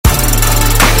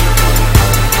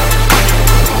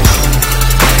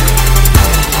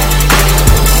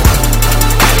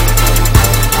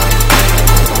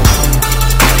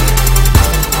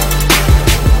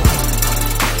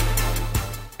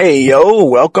Hey yo,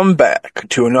 welcome back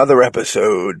to another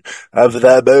episode of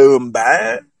the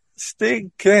Boombastic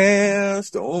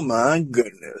Cast. Oh my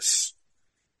goodness.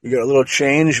 We got a little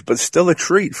change, but still a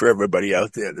treat for everybody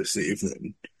out there this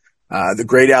evening. The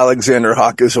great Alexander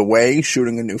Hawk is away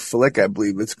shooting a new flick. I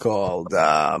believe it's called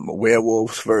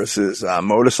Werewolves versus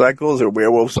Motorcycles, or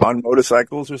Werewolves on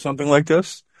Motorcycles, or something like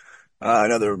this.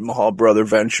 Another Mahal brother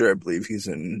venture. I believe he's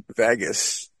in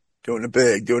Vegas. Doing it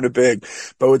big.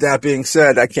 But with that being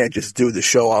said, I can't just do the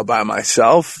show all by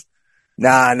myself.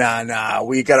 Nah.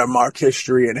 We gotta mark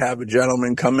history and have a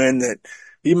gentleman come in that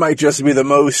he might just be the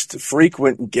most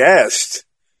frequent guest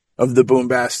of the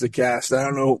Boombastic Cast. I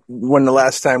don't know when the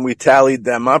last time we tallied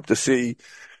them up to see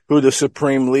who the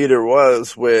supreme leader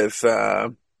was with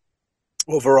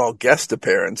overall guest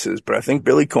appearances, but I think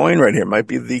Billy Coyne right here might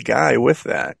be the guy with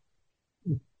that.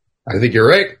 I think you're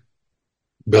right.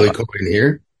 Billy Coyne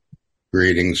here.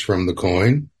 Greetings from the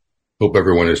Coyne. Hope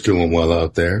everyone is doing well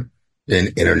out there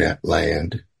in internet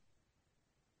land.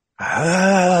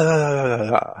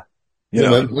 Well,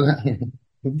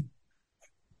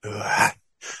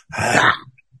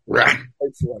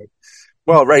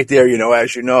 right there,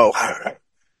 as you know,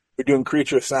 we're doing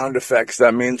creature sound effects.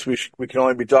 That means we can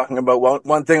only be talking about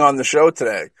one thing on the show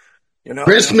today.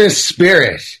 Christmas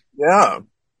spirit. Yeah.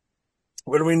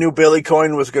 When we knew Billy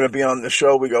Coyne was going to be on the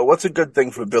show, we go, what's a good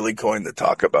thing for Billy Coyne to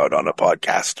talk about on a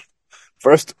podcast?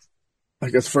 First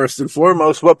and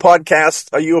foremost, what podcast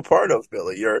are you a part of,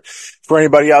 Billy? For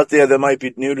anybody out there that might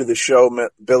be new to the show,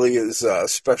 Billy is a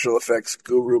special effects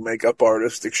guru, makeup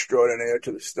artist extraordinaire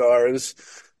to the stars,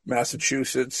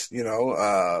 Massachusetts,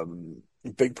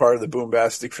 big part of the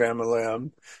Boombastic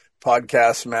family,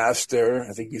 podcast master.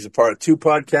 I think he's a part of 2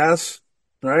 podcasts,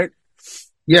 right?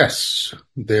 Yes,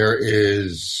 there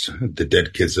is the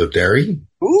Dead Kids of Derry,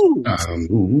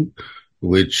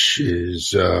 which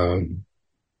is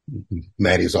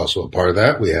Maddie's also a part of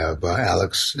that. We have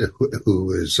Alex,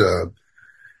 who is,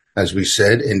 as we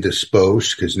said,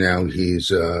 indisposed because now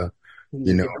he's,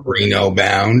 Reno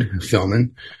bound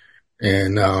filming,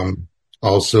 and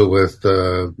also with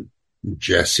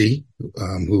Jesse,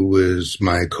 who is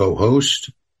my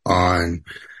co-host on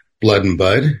Blood and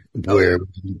Bud, where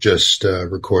we just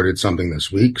recorded something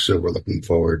this week, so we're looking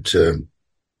forward to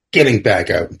getting back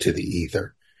out into the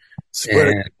ether.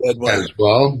 And as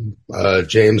well,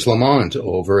 James Lamont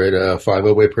over at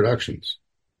 508 Productions.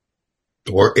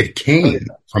 Or it came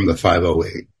from the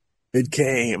 508. It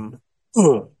came.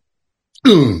 Hell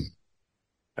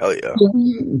yeah.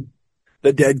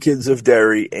 The Dead Kids of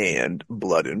Derry and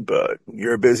Blood and Bud.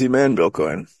 You're a busy man, Bill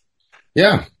Coyne.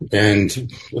 Yeah,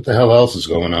 and what the hell else is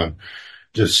going on?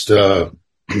 Just, with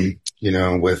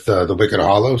the Wicked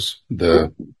Hollows,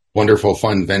 the wonderful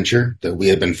fun venture that we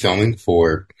have been filming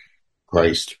for,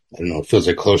 Christ, I don't know, it feels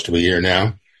like close to a year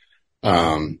now.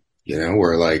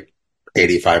 We're like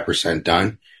 85%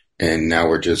 done, and now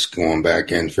we're just going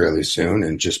back in fairly soon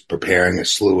and just preparing a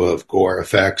slew of gore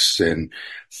effects and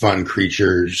fun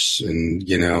creatures and,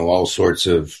 all sorts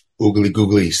of oogly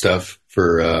googly stuff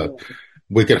for,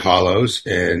 Wicked Hollows,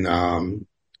 and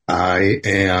I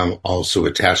am also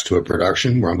attached to a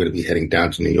production where I'm going to be heading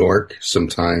down to New York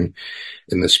sometime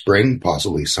in the spring,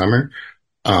 possibly summer,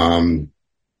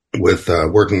 with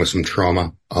working with some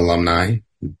Trauma alumni,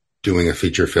 doing a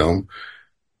feature film,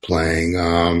 playing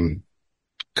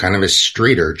kind of a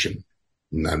street urchin,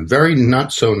 a very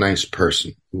not so nice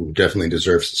person who definitely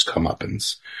deserves his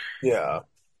comeuppance. Yeah,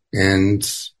 and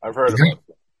I've heard about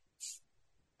that.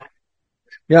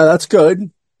 Yeah, that's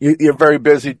good. You're a very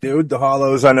busy dude. The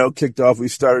Hollows, I know, kicked off. We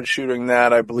started shooting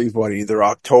that, I believe, either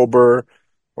October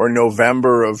or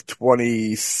November of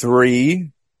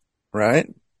 23,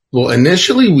 right? Well,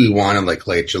 initially we wanted like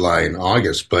late July and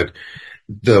August, but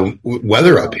the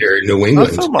weather up here in New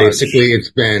England, basically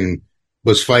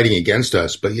was fighting against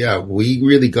us. But yeah, we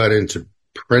really got into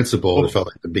principle. It felt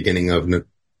like the beginning of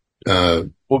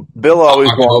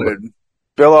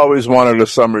Bill always wanted a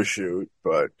summer shoot,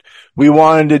 but we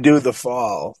wanted to do the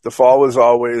fall. The fall was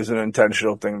always an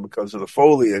intentional thing because of the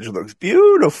foliage. It looks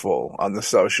beautiful on the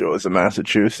South Shores of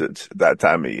Massachusetts at that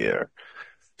time of year.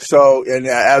 So, and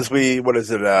as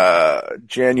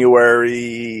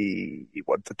January,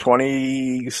 the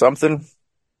 20-something?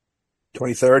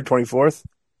 23rd, 24th?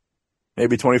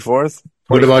 Maybe 24th?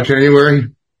 What about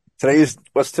January?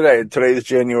 What's today? Today's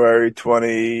January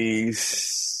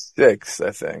 26th,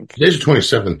 I think. Today's the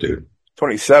 27th, dude.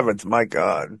 27th, my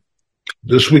God.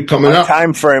 This week coming up.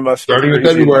 Time frame must be starting in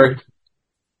February.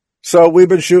 So we've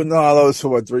been shooting the Hollows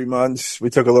for 3 months. We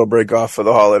took a little break off for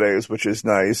the holidays, which is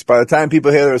nice. By the time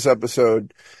people hear this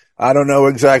episode, I don't know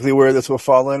exactly where this will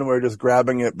fall in. We're just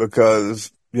grabbing it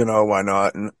because Why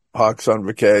not? And Hawk's on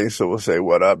vacay, so we'll say,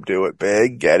 what up? Do it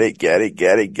big. Get it, get it,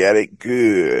 get it, get it.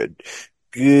 Good.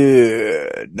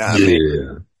 Good. Nah, man.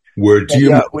 Yeah. Where do And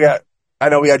you? yeah, I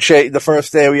know we had Shane, the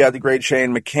first day we had the great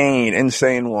Shane McCain,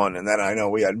 insane one. And then I know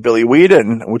we had Billy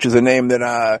Whedon, which is a name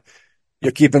that,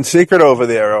 you're keeping secret over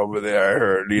there. I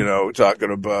heard,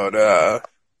 talking about,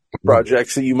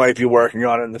 projects that you might be working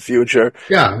on in the future.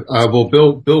 Yeah. Well,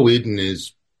 Bill Whedon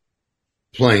is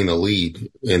playing the lead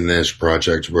in this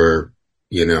project where,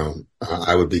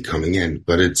 I would be coming in,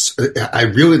 but I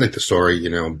really like the story.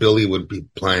 Billy would be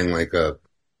playing like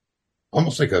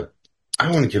almost like I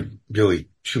don't want to give Billy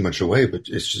too much away, but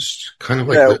it's just kind of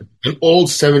like Yeah, an old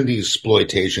 70s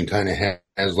exploitation kind of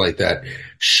has like that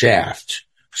Shaft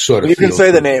sort of you can feel say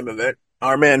to the it. name of it.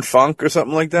 Our Man Funk or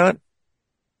something like that.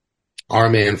 Our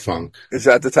Man Funk. Is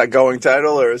that the going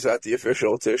title or is that the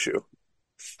official tissue?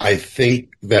 I think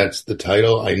that's the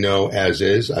title. I know as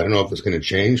is. I don't know if it's going to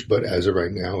change, but as of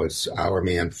right now, it's Our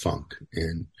Man Funk.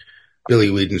 And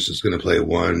Billy Whedon's just going to play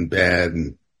one bad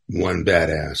and one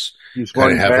badass. He's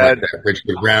Kind of one having like bad. that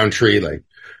Richard Roundtree, like,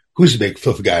 who's the big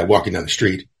filthy guy walking down the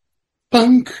street?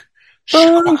 Funk.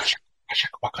 Shaka Funk. waka,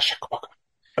 shaka waka, shaka waka.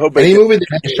 I hope Any movie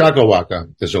that has Shaka Waka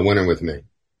is a winner with me.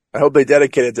 I hope they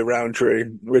dedicated the Roundtree.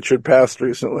 Richard passed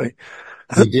recently.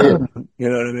 He did. You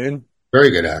know what I mean? Very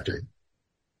good actor.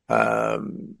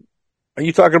 Um, are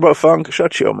you talking about Funk?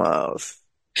 Shut your mouth.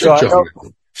 So Good I job.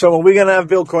 know. So when we're gonna have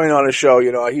Bill Coyne on the show,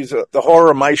 he's the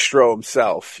horror maestro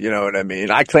himself. You know what I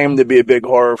mean? I claim to be a big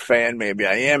horror fan. Maybe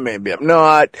I am, maybe I'm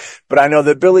not. But I know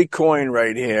that Billy Coyne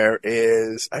right here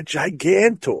is a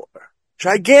gigantor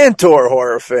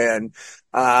horror fan.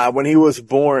 When he was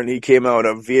born, he came out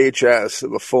of VHS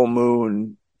of a full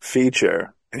moon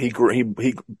feature. And he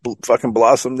fucking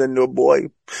blossomed into a boy.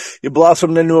 He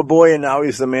blossomed into a boy, and now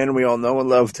he's the man we all know and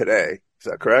love today. Is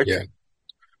that correct? Yeah.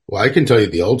 Well, I can tell you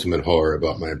the ultimate horror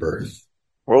about my birth.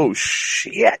 Oh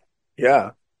shit! Yeah.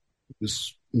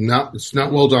 It's not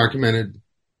well documented.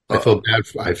 I feel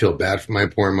bad for my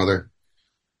poor mother.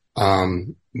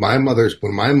 When my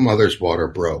mother's water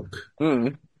broke,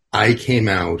 Mm. I came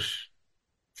out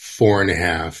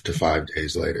 4.5 to 5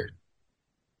 days later.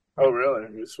 Oh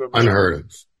really? You swimming Unheard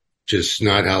of. Just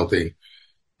not healthy.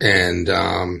 And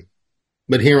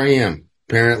but here I am.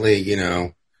 Apparently,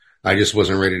 I just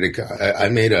wasn't ready to go. I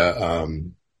made I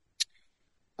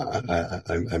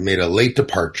made a late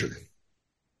departure.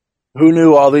 Who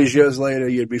knew all these years later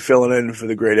you'd be filling in for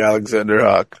the great Alexander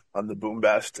Hawk on the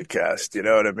Boombastic cast? You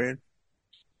know what I mean?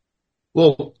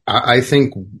 Well, I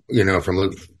think,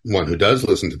 from one who does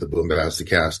listen to the Boombastic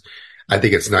cast, I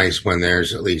think it's nice when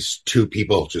there's at least two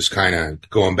people just kind of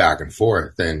going back and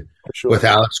forth. And Sure. with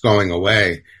Alex going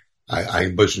away,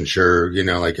 I wasn't sure,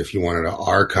 like if you wanted to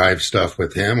archive stuff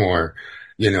with him or,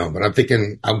 but I'm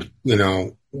thinking,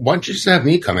 why don't you just have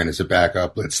me come in as a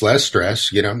backup? It's less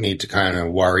stress. You don't need to kind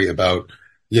of worry about,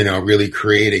 really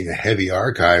creating a heavy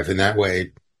archive. And that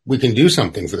way we can do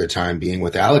something for the time being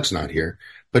with Alex not here,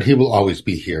 but he will always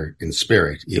be here in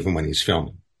spirit, even when he's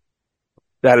filming.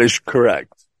 That is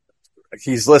correct.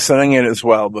 He's listening in as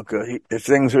well because if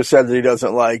things are said that he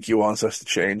doesn't like, he wants us to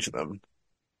change them.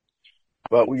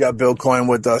 But we got Bill Coyne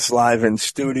with us live in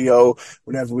studio.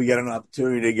 Whenever we get an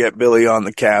opportunity to get Billy on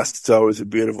the cast, it's always a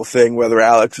beautiful thing, whether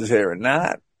Alex is here or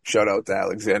not. Shout out to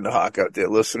Alexander Hawk out there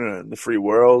listening in the free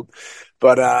world.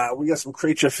 But we got some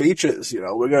creature features.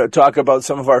 We're going to talk about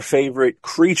some of our favorite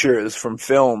creatures from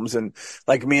films. And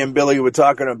like me and Billy were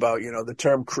talking about, the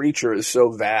term creature is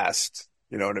so vast.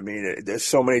 You know what I mean? There's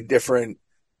so many different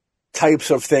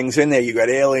types of things in there. You got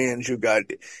aliens, you got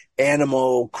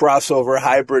animal crossover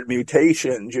hybrid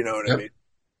mutations. You know what I mean?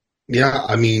 Yeah,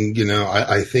 I mean,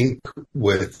 I think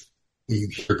with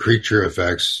your creature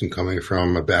effects and coming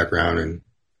from a background in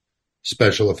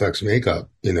special effects makeup,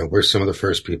 we're some of the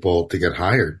first people to get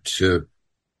hired to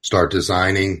start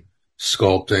designing,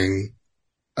 sculpting,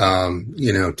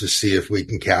 to see if we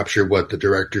can capture what the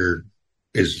director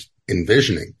is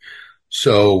envisioning.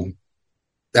 So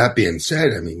that being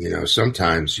said, I mean,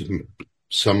 sometimes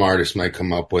some artists might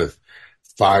come up with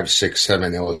 5, 6,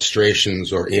 7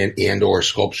 illustrations or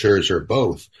sculptures or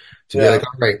both to be like,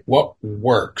 all right, what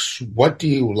works? What do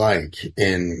you like?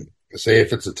 And say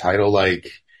if it's a title like,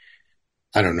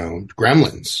 I don't know,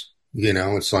 Gremlins,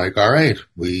 it's like, all right,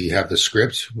 we have the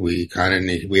script. We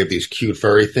have these cute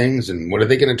furry things and what are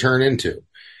they going to turn into?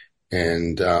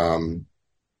 And,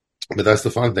 but that's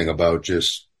the fun thing about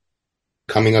just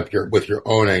coming up with your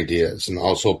own ideas and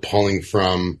also pulling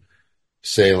from,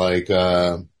 say, like,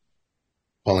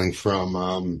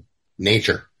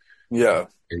 nature. Yeah.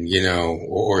 And,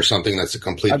 or something that's a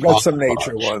complete I've got some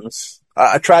nature ones.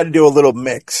 I tried to do a little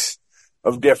mix.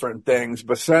 of different things.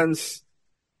 But since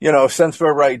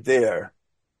we're right there,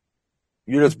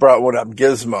 you just brought one up,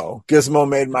 Gizmo. Gizmo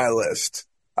made my list.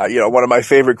 One of my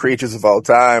favorite creatures of all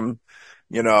time.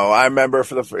 I remember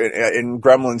in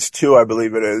Gremlins 2, I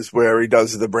believe it is, where he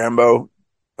does the Rambo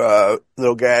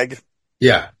little gag.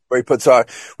 Yeah. Where he puts on,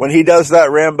 when he does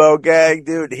that Rambo gag,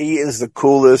 dude, he is the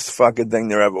coolest fucking thing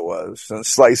there ever was. And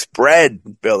sliced bread,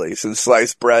 Billy, since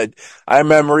sliced bread. I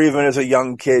remember even as a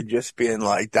young kid just being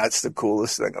like, that's the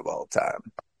coolest thing of all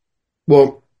time.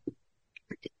 Well,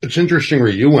 it's interesting where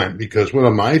you went because one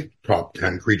of my top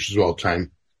 10 creatures of all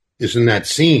time is in that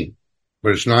scene,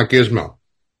 but it's not Gizmo.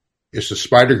 It's the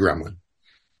Spider Gremlin.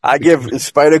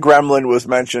 Spider Gremlin was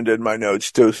mentioned in my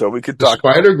notes too, so we could talk.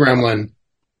 The Spider Gremlin,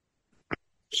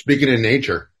 speaking of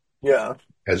nature, yeah,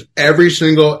 has every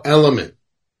single element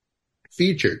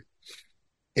featured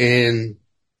in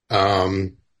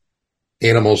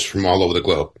animals from all over the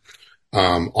globe.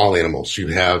 All animals. You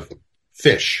have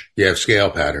fish. You have scale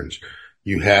patterns.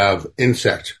 You have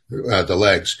insect, the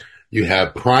legs. You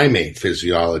have primate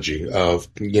physiology of,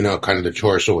 kind of the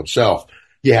torso itself.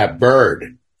 You have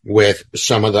bird with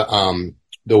some of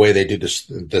the way they do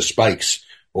the spikes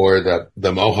or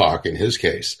the mohawk in his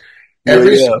case.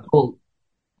 Every single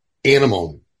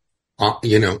animal,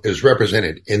 is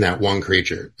represented in that one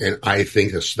creature. And I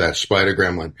think that Spider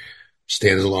Gremlin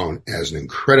stands alone as an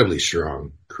incredibly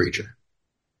strong creature.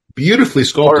 Beautifully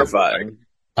sculpted. Horrifying.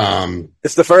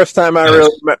 It's the first time I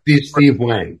really met Steve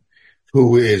Wang,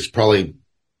 who is probably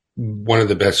one of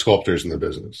the best sculptors in the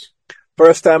business.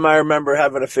 First time I remember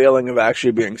having a feeling of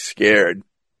actually being scared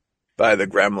by the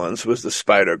gremlins was the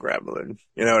Spider Gremlin.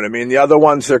 You know what I mean? The other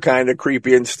ones are kind of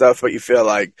creepy and stuff, but you feel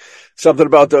like something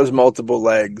about those multiple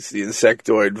legs, the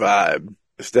insectoid vibe,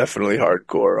 is definitely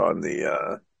hardcore on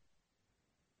the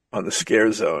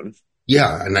scare zone.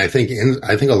 Yeah, and I think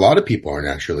a lot of people are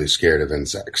naturally scared of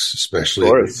insects, especially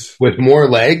with more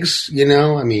legs.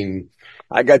 I mean,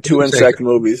 I got 2 insect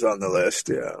movies on the list.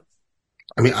 Yeah,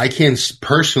 I mean, I can't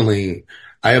personally.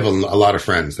 I have a lot of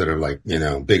friends that are like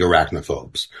big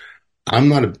arachnophobes. I'm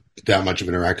not that much of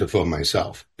an arachnophobe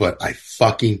myself, but I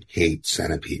fucking hate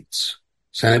centipedes.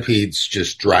 Centipedes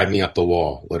just drive me up the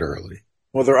wall, literally.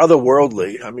 Well, they're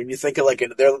otherworldly. I mean, you think of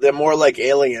they're more like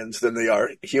aliens than they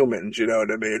are humans. You know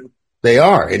what I mean? They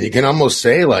are, and you can almost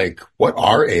say what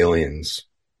are aliens?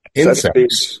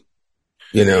 Insects.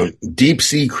 Deep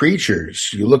sea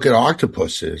creatures. You look at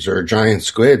octopuses or giant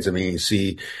squids. I mean, you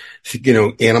see,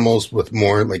 animals with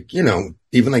more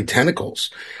even like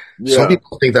tentacles. Yeah. Some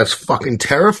people think that's fucking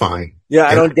terrifying. Yeah,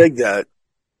 I don't dig that.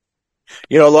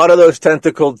 A lot of those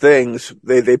tentacled things,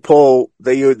 they're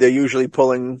usually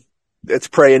pulling its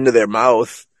prey into their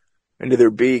mouth, into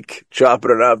their beak, chopping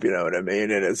it up. You know what I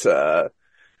mean? And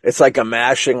it's like a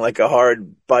mashing, like a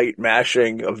hard bite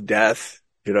mashing of death.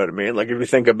 You know what I mean? Like if you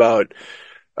think about,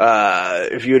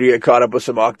 if you'd get caught up with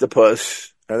some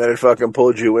octopus and then it fucking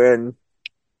pulled you in,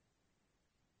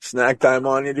 snack time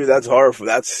on you, dude, that's horrible.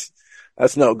 That's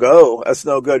no go. That's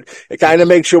no good. It kind of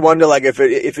makes you wonder, like, if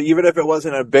even if it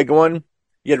wasn't a big one,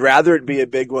 you'd rather it be a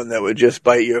big one that would just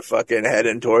bite your fucking head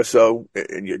and torso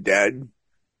and you're dead.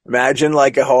 Imagine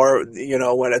like a horror,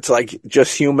 when it's like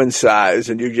just human size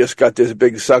and you just got this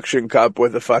big suction cup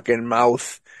with a fucking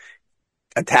mouth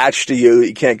attached to you that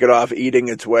you can't get off, eating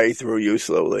its way through you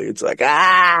slowly. It's like,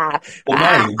 Well,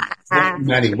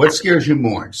 Maddie, what scares you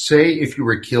more? Say if you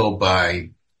were killed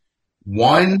by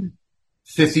one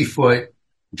 50-foot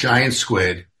giant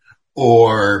squid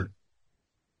or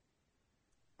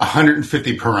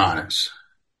 150 piranhas.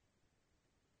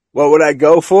 What would I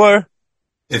go for?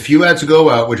 If you had to go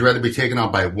out, would you rather be taken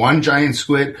out by one giant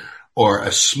squid or a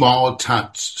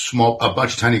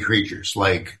bunch of tiny creatures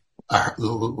like say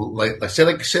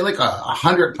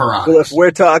 100 piranhas? Well, if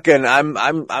we're talking, I'm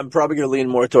probably going to lean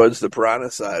more towards the piranha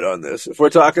side on this. If we're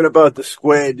talking about the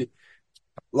squid,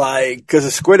 because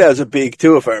the squid has a beak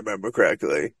too, if I remember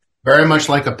correctly. Very much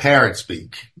like a parrot's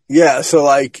beak. Yeah, so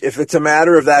if it's a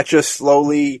matter of that just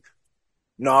slowly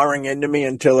gnawing into me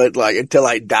until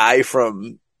I die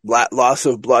from loss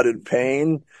of blood and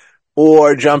pain,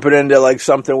 or jumping into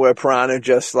something where piranha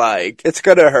just it's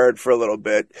gonna hurt for a little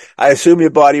bit. I assume your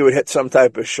body would hit some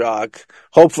type of shock.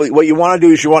 Hopefully, what you want to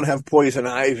do is you want to have poison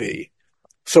ivy.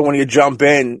 So when you jump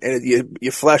in and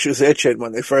your flesh is itching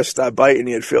when they first start biting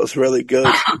you, it feels really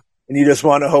good. And you just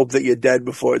want to hope that you're dead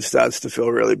before it starts to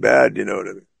feel really bad. You know what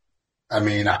I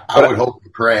mean? I would hope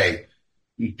and pray,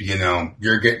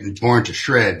 you're getting torn to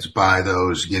shreds by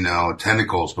those,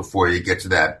 tentacles before you get to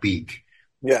that beak.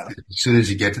 Yeah. As soon as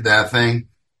you get to that thing,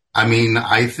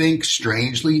 I think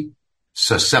strangely,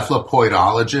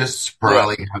 cephalopoidologists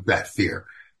probably have that fear.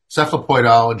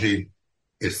 Cephalopoidology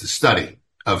is the study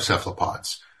of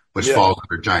cephalopods, which Yeah. falls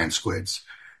under giant squids.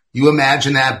 You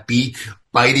imagine that beak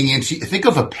biting into, think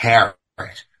of a parrot,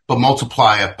 but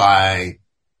multiply it by,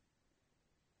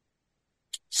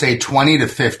 say, 20 to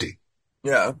 50.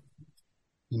 Yeah.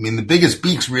 I mean, the biggest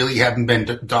beaks really haven't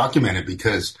been documented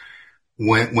because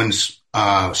when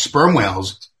sperm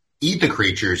whales eat the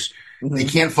creatures, they Hmm.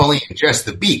 can't fully ingest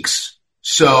the beaks.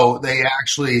 So they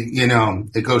actually,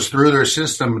 it goes through their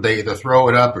system. They either throw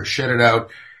it up or shit it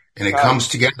out, and it Right. comes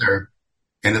together,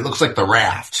 and it looks like the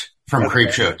raft from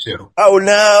Creepshow 2. Oh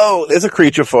no, there's a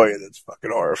creature for you that's fucking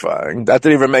horrifying. That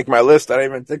didn't even make my list. I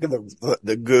didn't even think of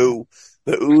the goo.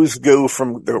 The ooze goo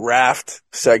from the raft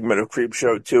segment of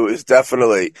Creepshow 2 is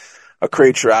definitely a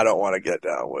creature I don't want to get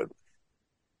down with.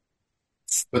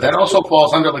 But that also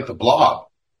falls under like the blob.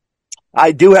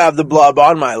 I do have the blob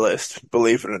on my list,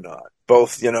 believe it or not.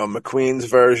 Both, McQueen's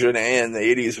version and the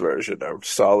 80s version are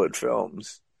solid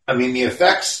films. I mean, the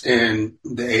effects in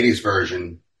the 80s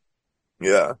version,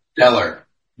 Yeah. stellar,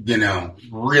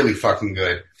 really fucking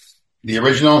good. The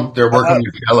original, they're working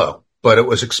with yellow, but it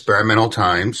was experimental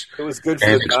times. It was good for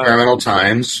And the experimental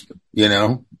times,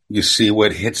 you see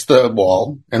what hits the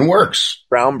wall and works.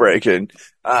 groundbreaking.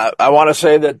 I want to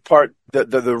say that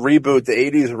the reboot, the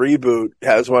 80s reboot,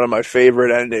 has one of my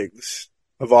favorite endings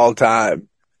of all time.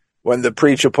 When the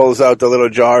preacher pulls out the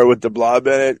little jar with the blob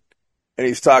in it, and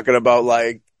he's talking about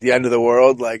like the end of the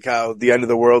world, like how the end of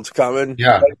the world's coming.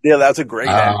 Yeah. Yeah, that's a great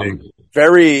ending.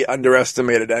 Very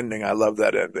underestimated ending. I love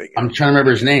that ending. I'm trying to remember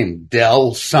his name.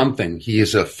 Del something. He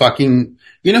is a fucking,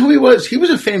 you know who he was? He was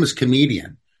a famous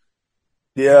comedian.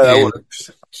 Yeah, that And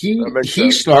works. he That makes he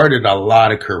sense. started a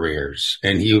lot of careers,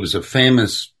 and he was a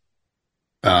famous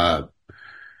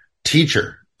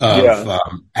teacher of Yeah.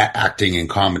 acting and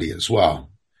comedy as well.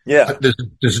 Yeah.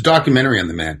 There's a documentary on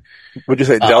the man. Would you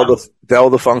say Del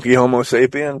the funky Homo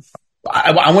sapien?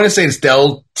 I want to say it's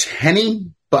Del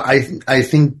Tenney, but I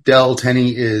think Del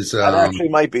Tenney is. That actually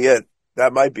might be it.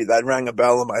 That rang a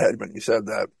bell in my head when you said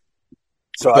that.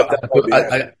 So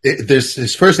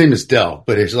His first name is Del,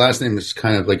 but his last name is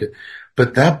kind of like.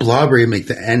 But that blob remake,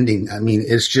 the ending, I mean,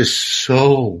 it's just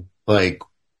so like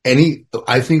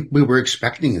I think we were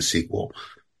expecting a sequel.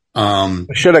 I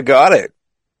should have got it.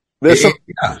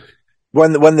 Yeah.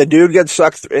 When the dude gets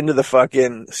sucked into the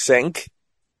fucking sink,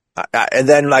 and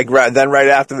then right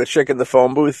after the chick in the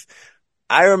phone booth,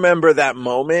 I remember that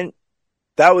moment.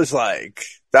 That was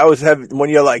heavy when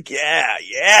you're like,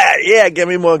 yeah, give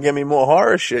me more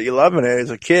horror shit. You're loving it as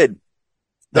a kid.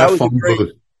 That was phone great.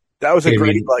 booth. That was a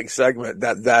great segment.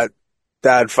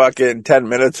 That fucking 10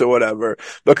 minutes or whatever.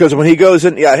 Because when he goes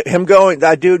in,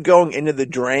 that dude going into the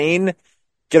drain,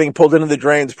 getting pulled into the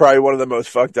drain is probably one of the most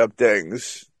fucked up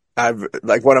things.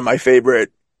 One of my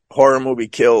favorite horror movie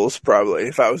kills, probably,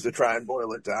 if I was to try and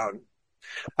boil it down.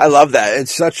 I love that.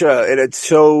 It's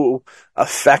so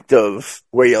effective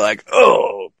where you're like,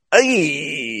 oh, Well,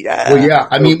 yeah.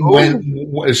 I mean,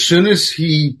 as soon as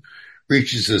he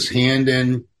reaches his hand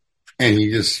in and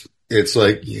it's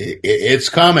like, it's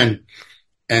coming.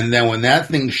 And then when that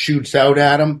thing shoots out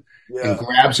at him and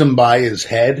grabs him by his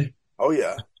head, oh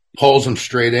yeah, pulls him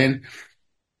straight in,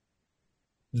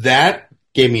 that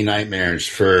gave me nightmares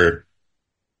for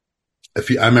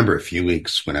I remember a few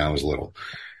weeks when I was little.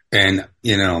 And,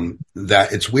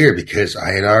 that it's weird because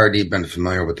I had already been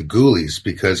familiar with the ghoulies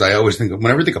because I always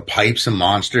whenever I think of pipes and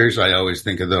monsters, I always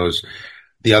think of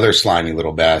the other slimy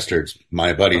little bastards,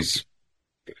 my buddies.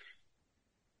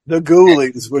 The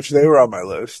ghoulies, which they were on my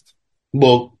list.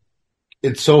 Well,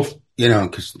 it's so,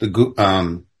 because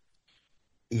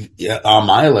on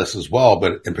my list as well,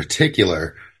 but in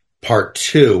particular, part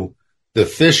 2, the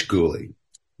fish ghoulie,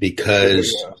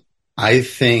 because I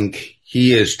think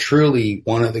he is truly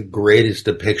one of the greatest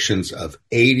depictions of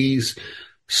 80s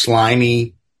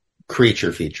slimy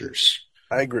creature features.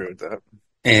 I agree with that.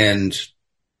 And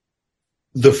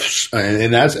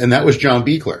that was John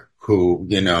Buechler, who,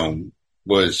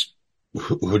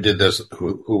 who did this,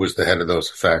 who was the head of those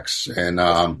effects. And,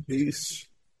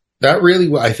 that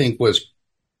really, I think, was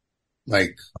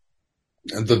like,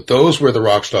 those were the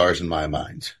rock stars in my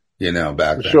mind, back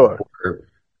then. Sure.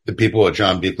 The people at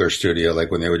John Buechler's studio, like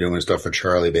when they were doing stuff for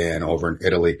Charlie Band over in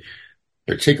Italy,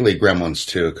 particularly Gremlins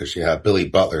too, because you have Billy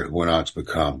Butler, who went on to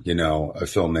become, a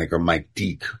filmmaker, Mike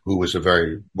Deak, who was a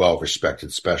very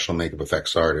well-respected special makeup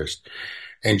effects artist,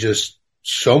 and just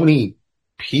so many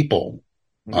people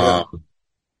on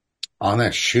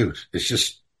that shoot. It's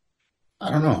just,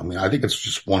 I don't know. I mean, I think it's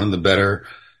just one of the better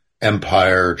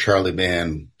Empire, Charlie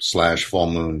Band / Full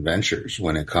Moon ventures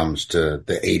when it comes to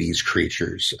the 80s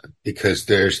creatures, because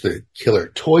there's the killer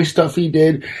toy stuff he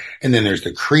did, and then there's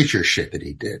the creature shit that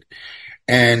he did.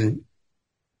 And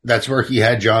that's where he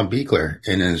had John Beekler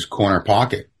in his corner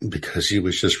pocket because he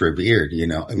was just revered.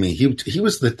 I mean, he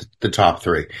was the top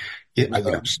three.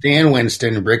 Stan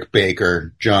Winston, Rick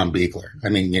Baker, John Beekler. I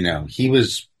mean, he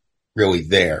was really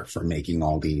there for making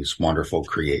all these wonderful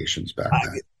creations back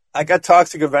then. I got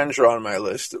Toxic Avenger on my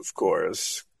list, of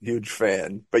course. Huge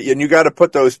fan. But you got to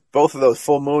put both of those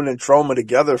Full Moon and Troma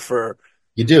together for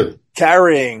You do.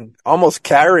 almost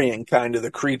carrying kind of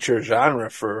the creature genre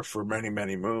for many,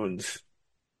 many moons.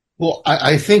 Well,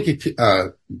 I think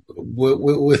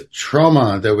with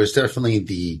Trauma, there was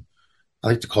definitely I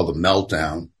like to call the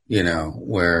meltdown,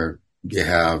 where you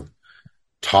have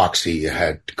Toxie, you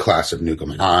had Class of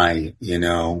Nukem High,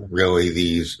 really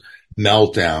these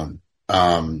meltdown,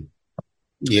 kind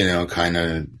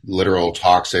of literal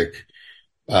toxic,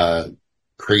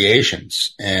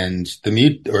 creations. And the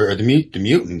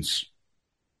mutants,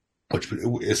 which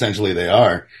essentially they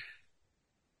are.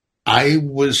 I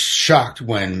was shocked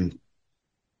when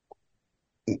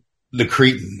the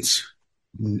Cretans,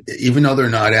 even though they're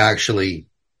not actually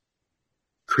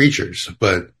creatures,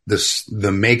 but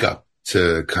the makeup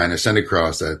to kind of send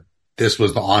across that this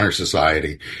was the honor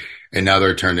society, and now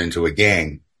they're turned into a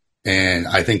gang. And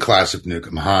I think Class of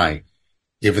Nukem High,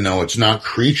 even though it's not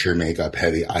creature makeup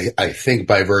heavy, I think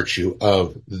by virtue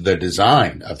of the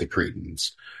design of the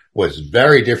Cretans was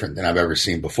very different than I've ever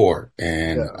seen before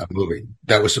in a movie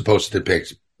that was supposed to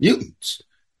depict mutants.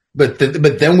 But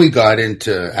then we got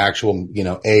into actual,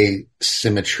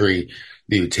 asymmetry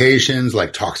mutations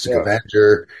like Toxic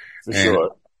Avenger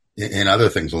and other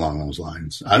things along those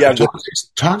lines.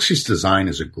 Toxic's design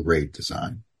is a great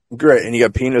design. Great. And you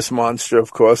got Penis Monster,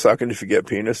 of course. How can you forget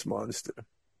Penis Monster?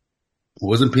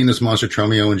 Wasn't Penis Monster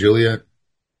Romeo and Juliet?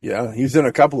 Yeah, he was in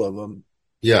a couple of them.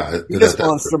 Yeah. Penis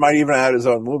Monster might even have his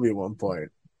own movie at one point.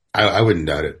 I wouldn't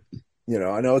doubt it.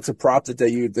 I know it's a prop that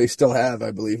they still have,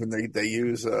 I believe, and they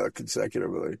use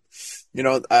consecutively.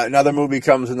 Another movie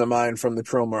comes into mind from the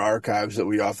Troma archives that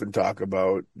we often talk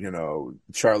about.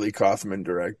 Charlie Kaufman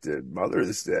directed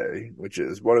Mother's Day, which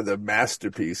is one of the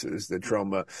masterpieces that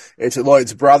Troma. It's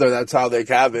Lloyd's brother. That's how they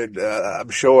have it, I'm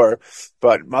sure.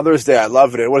 But Mother's Day, I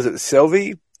love it. Was it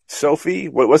Sophie?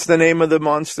 What's the name of the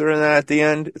monster in that at the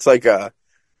end? It's like a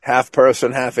half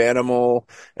person, half animal.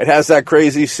 It has that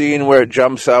crazy scene where it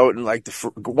jumps out and like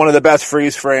one of the best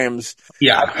freeze frames.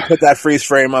 Yeah. I put that freeze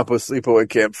frame up with Sleepaway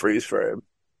Camp freeze frame.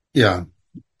 Yeah.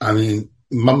 I mean,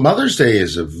 Mother's Day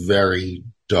is a very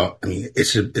dark,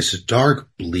 it's a dark,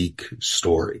 bleak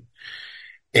story.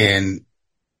 And,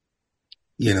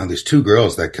 these two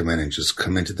girls that come in and just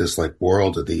come into this like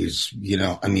world of these,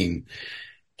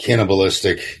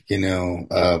 cannibalistic,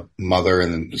 mother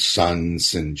and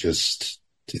sons, and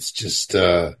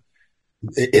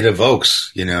it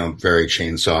evokes, very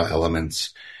chainsaw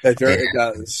elements. It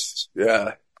does.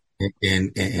 Yeah.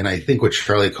 And I think what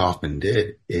Charlie Kaufman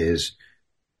did is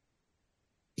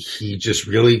he just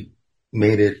really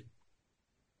made it.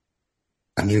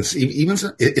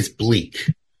 It's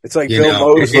bleak. It's like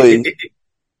Bill Moseley,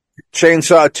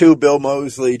 Chainsaw 2, Bill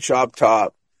Moseley, Chop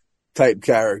Top type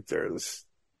characters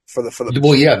for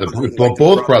the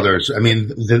both brothers. I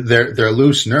mean, they're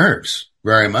loose nerves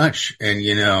very much, and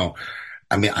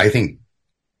I think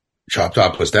Chop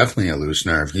Top was definitely a loose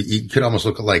nerve. He could almost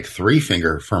look like Three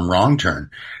Finger from Wrong Turn,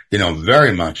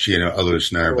 very much, a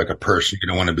loose nerve, like a person you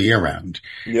don't want to be around.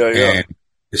 Yeah. And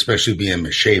especially being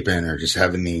misshapen or just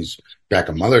having these back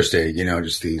on Mother's Day,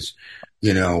 just these,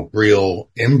 real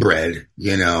inbred,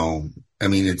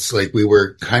 it's like we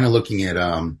were kind of looking at,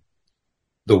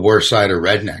 the worst side of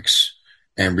rednecks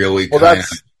and really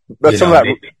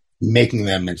making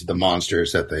them into the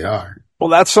monsters that they are. Well,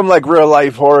 that's some like real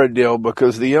life horror deal,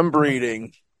 because the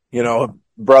inbreeding,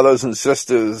 brothers and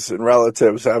sisters and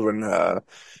relatives having,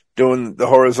 doing the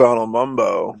horizontal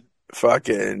mumbo,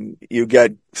 fucking, you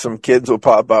get some kids will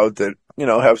pop out that,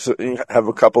 have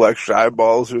a couple extra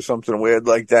eyeballs or something weird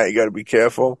like that. You got to be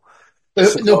careful.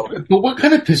 But what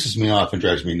kind of pisses me off and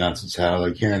drives me nuts is how,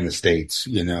 like, here in the States,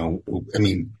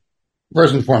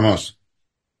 first and foremost,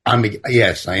 I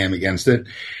am against it.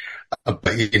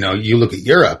 But, you look at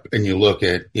Europe and you look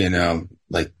at,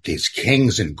 like these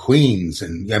kings and queens,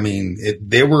 and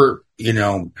they were,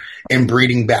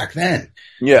 inbreeding back then.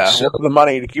 Yeah, so, the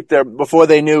money to keep their, before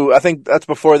they knew, I think that's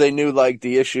before they knew like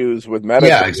the issues with medicine.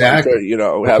 Yeah, exactly.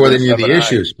 Before they knew the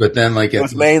issues, but then like it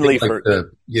was mainly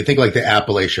you think like the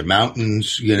Appalachian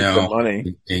Mountains,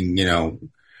 money. And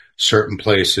certain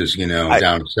places,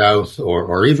 down south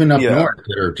or even up north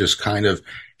that are just kind of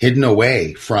hidden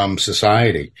away from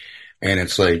society. And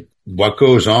it's like, what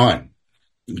goes on?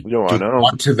 Do we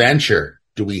want to venture?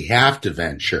 Do we have to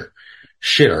venture?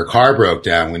 shit, our car broke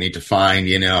down. We need to find,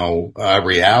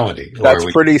 reality.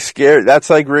 That's pretty scary. That's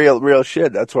like real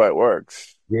shit. That's why it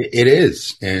works. It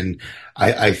is. And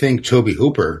I think Toby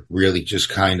Hooper really just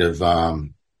kind of,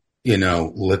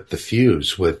 lit the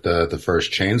fuse with the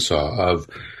first Chainsaw of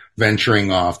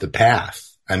venturing off the path.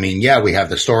 I mean, yeah, we have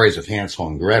the stories of Hansel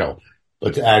and Gretel,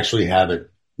 but to actually have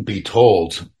it be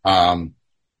told, I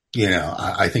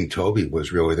think Toby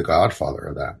was really the godfather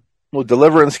of that. Well,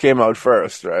 Deliverance came out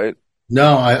first, right?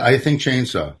 No, I think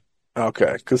Chainsaw.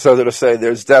 Okay, because I was going to say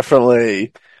there's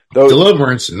definitely those.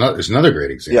 Deliverance is another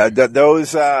great example.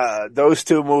 Yeah, those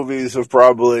two movies have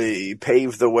probably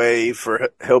paved the way for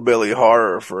hillbilly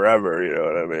horror forever. You know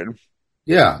what I mean?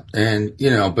 Yeah, and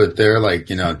but they're like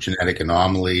genetic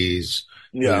anomalies.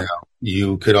 Yeah,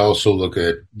 You could also look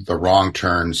at the Wrong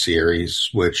Turn series,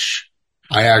 which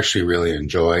I actually really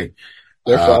enjoy.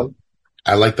 they're fun.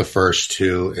 I like the first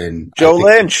two, and Joe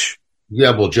Lynch.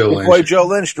 Yeah, well, Joe Lynch. Boy, Joe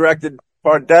Lynch directed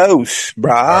Pardos,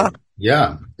 brah.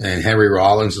 Yeah, and Henry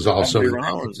Rollins is also.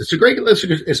 Rollins.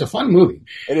 It's a fun movie.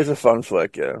 It is a fun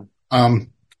flick, yeah.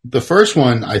 The first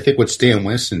one, I think, what Stan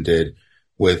Winston did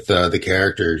with the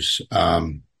characters,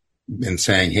 and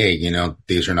saying, "Hey,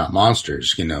 these are not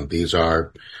monsters. These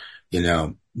are,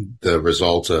 the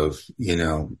result of,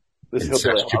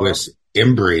 incestuous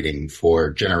inbreeding for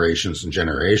generations and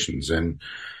generations." And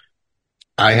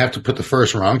I have to put the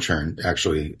first Wrong Turn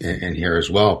actually in here as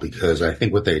well, because I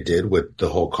think what they did with the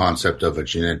whole concept of a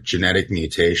genetic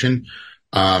mutation,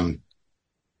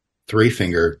 Three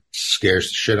Finger scares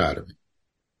the shit out of me.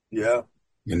 Yeah.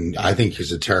 And I think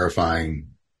he's a terrifying.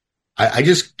 I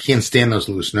just can't stand those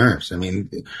loose nerves. I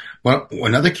mean,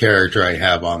 another character I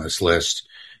have on this list,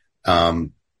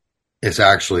 is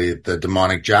actually the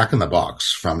demonic Jack in the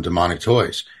Box from Demonic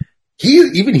Toys.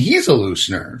 He's a loose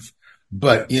nerve,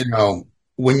 but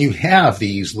when you have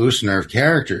these loose nerve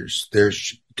characters,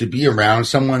 there's to be around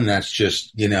someone that's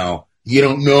just, you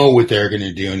don't know what they're going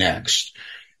to do next.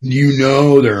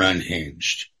 They're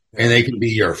unhinged, and they can be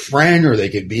your friend or they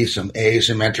could be some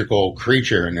asymmetrical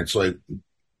creature. And it's like,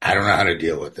 I don't know how to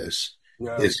deal with this.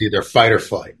 Yeah. It's either fight or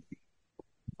flight.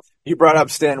 You brought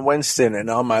up Stan Winston, and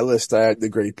on my list I had the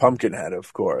Great Pumpkinhead,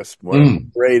 of course. One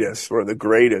of the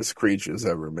greatest creatures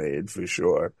ever made, for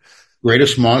sure.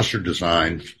 Greatest monster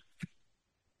design.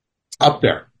 Up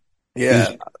there.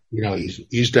 Yeah.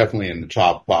 He's definitely in the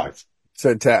top 5.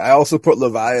 I also put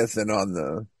Leviathan on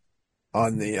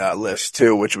the list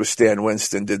too, which was Stan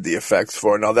Winston did the effects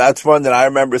for. Now that's one that I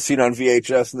remember seeing on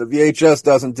VHS, and the VHS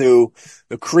doesn't do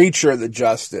the creature the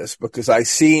justice, because I've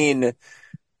seen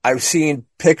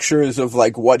pictures of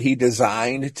like what he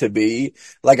designed to be.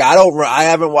 Like I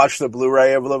haven't watched the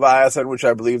Blu-ray of Leviathan, which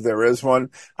I believe there is one.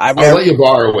 I'll let you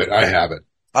borrow it. I have it.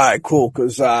 All right, cool.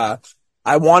 Because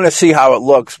I want to see how it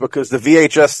looks, because the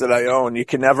VHS that I own,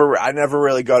 I never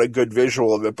really got a good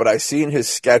visual of it, but I seen his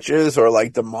sketches or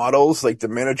like the models, like the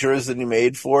miniatures that he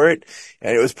made for it,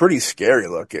 and it was pretty scary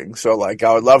looking. So like,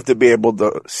 I would love to be able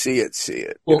to see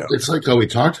it. Well, it's like how we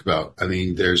talked about. I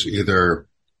mean, there's either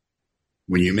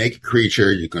when you make a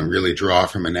creature, you can really draw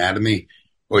from anatomy,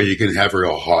 or you can have a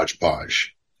real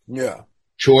hodgepodge. Yeah.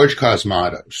 George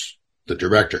Cosmatos, the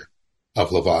director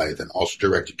of Leviathan, also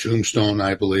directed Tombstone,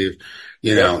 I believe.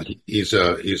 He's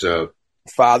a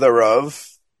father of.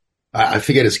 I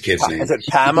forget his kid's name. Is it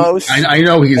Pamos? I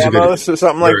know he's Pamos or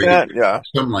something like that. Yeah,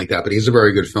 something like that. But he's a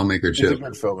very good filmmaker too. He's a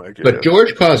good filmmaker. But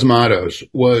George Cosmatos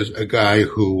was a guy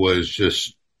who was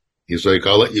he's like,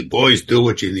 I'll let you boys do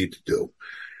what you need to do.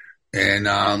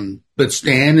 And but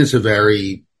Stan is a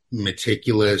very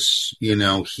meticulous.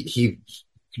 He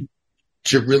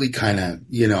to really kind of,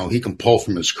 he can pull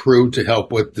from his crew to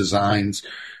help with designs,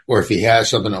 or if he has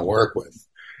something to work with.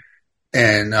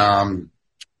 And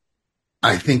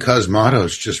I think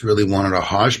Cosmatos just really wanted a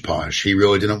hodgepodge. He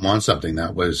really didn't want something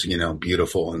that was,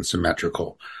 beautiful and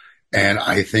symmetrical. And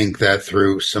I think that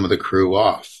threw some of the crew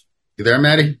off. You there,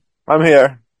 Maddie? I'm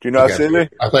here. Do you not see me?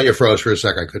 I thought you froze for a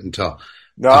sec. I couldn't tell.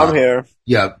 No, I'm here.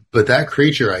 Yeah, but that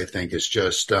creature, I think, is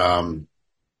just...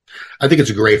 I think it's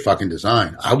a great fucking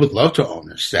design. I would love to own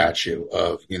a statue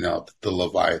of, the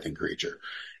Leviathan creature.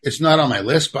 It's not on my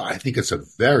list, but I think it's a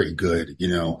very good,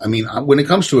 I mean, when it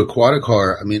comes to aquatic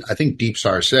horror, I mean, I think Deep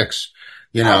Star 6,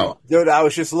 Dude, I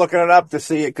was just looking it up to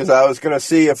see it, because I was going to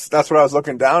see if that's what I was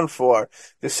looking down for,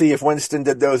 to see if Winston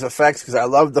did those effects, because I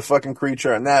love the fucking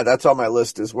creature and that's on my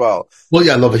list as well. Well,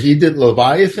 yeah, he did.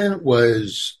 Leviathan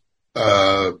was,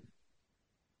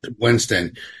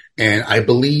 Winston, and I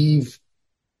believe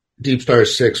Deep Star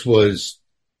 6 was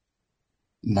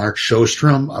Mark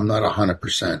Shostrom. I'm not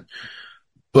 100%.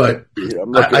 But Yeah,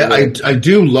 I'm looking at it. I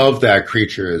do love that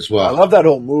creature as I well. love that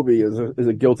whole movie. Is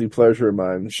a guilty pleasure of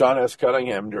mine. Sean S.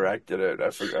 Cunningham directed it. I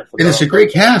And forgot it's all a about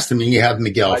great cast. I mean, you have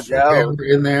Miguel Ferrer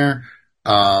Miguel. in there.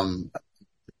 Um,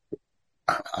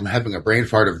 I'm having a brain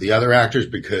fart of the other actors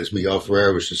because Miguel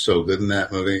Ferrer was just so good in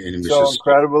that movie, and he was So just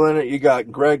incredible in it. You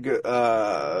got Greg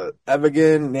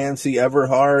Evigan, Nancy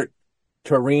Everhart,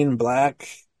 Tareen Black.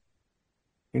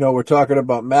 You know, we're talking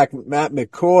about Matt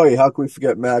McCoy. How can we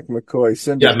forget Matt McCoy?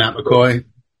 Cindy yeah, Matt McCoy,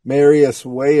 Marius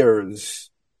Wayers.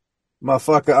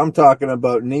 Motherfucker, I'm talking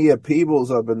about Nia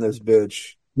Peebles up in this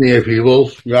bitch. Mia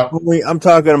Peebles. Yep. I'm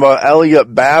talking about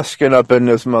Elliot Baskin up in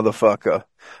this motherfucker.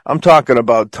 I'm talking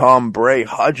about Tom Bray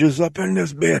Hodges up in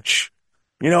this bitch.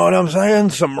 You know what I'm saying?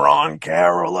 Some Ron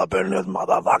Carroll up in this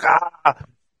motherfucker.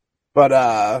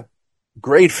 But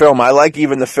great film. I like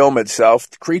even the film itself.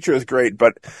 The Creature is great,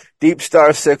 but Deep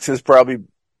Star Six is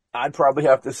I'd probably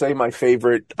have to say my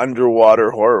favorite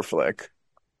underwater horror flick.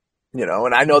 You know,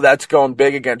 and I know that's going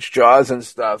big against Jaws and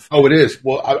stuff. Oh, it is.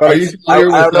 Well, But are you I familiar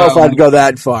don't with know if I'd go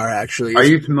that far, actually. Are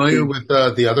you familiar with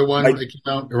the other one I, that came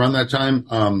out around that time?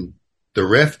 The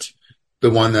Rift, the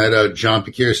one that Jean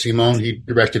Pierre Simon he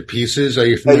directed Pieces. Are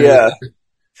you familiar with yeah, that?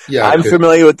 Yeah, I'm 'cause-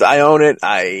 familiar with. I own it.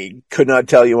 I could not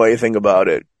tell you anything about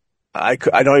it. I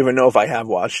don't even know if I have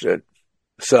watched it.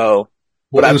 So,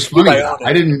 well, but it I was believe funny. I own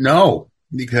I it. didn't know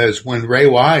because when Ray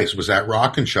Wise was at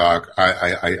Rock and Shock,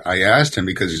 I asked him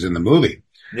because he's in the movie.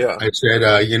 Yeah, I said,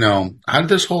 how did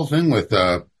this whole thing with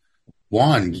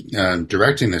Juan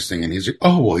directing this thing? And he's like,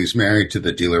 oh, well, he's married to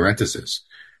the De Laurentises.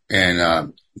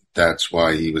 And that's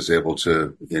why he was able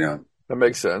to, that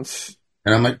makes sense.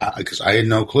 and I'm like, because I had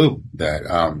no clue that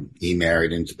he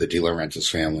married into the De Laurentiis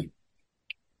family.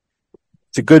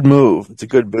 It's a good move. It's a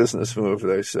good business move,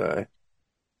 they say.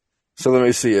 So let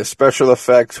me see. Special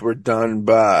effects were done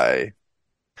by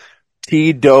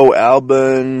T. Doe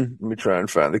Albin. Let me try and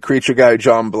find the creature guy,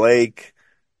 John Blake,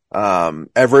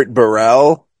 Everett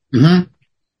Burrell. Mm-hmm.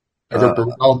 Uh, Everett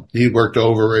Burrell, he worked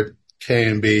over at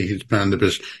K&B. He's been in the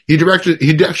business. He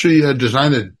actually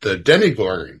designed the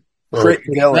Demigorgon. Or Crit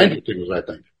Killing. things, I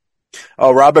think.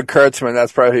 Oh, Robert Kurtzman.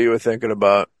 That's probably who you were thinking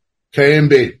about.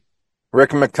 K&B.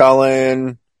 Rick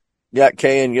McCullen. Yeah,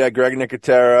 Greg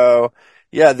Nicotero.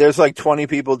 Yeah, there's like 20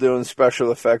 people doing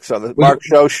special effects on this. Mark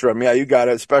Shostrom. Yeah, you got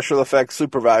it. Special effects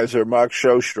supervisor, Mark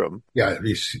Shostrom. Yeah,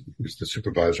 he's the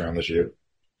supervisor on the shoot.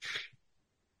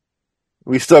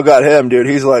 We still got him, dude.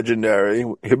 He's legendary.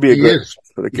 He'll be a He great is.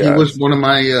 for the He cast. was one of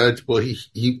my,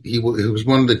 he was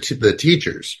one of the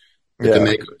teachers at Yeah. the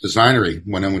makeup designery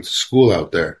when I went to school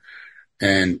out there.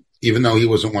 And even though he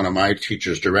wasn't one of my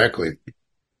teachers directly,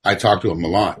 I talked to him a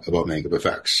lot about makeup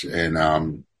effects.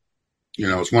 And,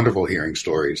 it's wonderful hearing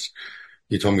stories.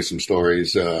 He told me some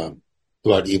stories,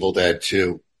 about Evil Dead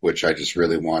 2, which I just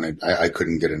really wanted. I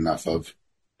couldn't get enough of.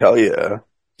 Hell yeah.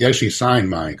 He actually signed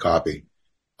my copy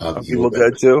of Evil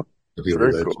Dead too? Of Evil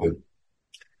Very Dead cool. 2.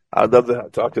 I'd love to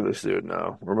talk to this dude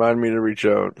now. Remind me to reach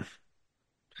out.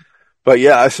 But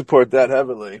yeah, I support that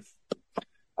heavily.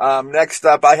 Next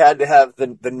up, I had to have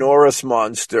the Norris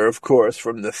monster, of course,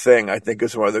 from The Thing. I think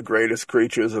is one of the greatest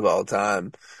creatures of all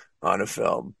time on a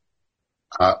film.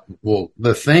 Well,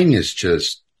 The Thing is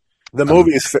just The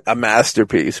movie is a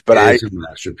masterpiece, but it is a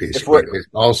masterpiece, but it's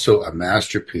also a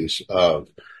masterpiece of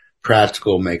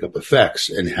practical makeup effects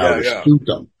and how to shoot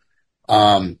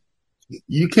them.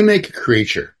 You can make a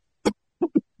creature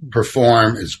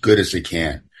perform as good as it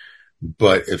can,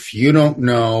 but if you don't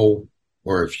know,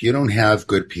 or if you don't have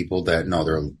good people that know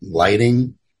their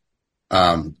lighting,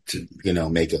 to,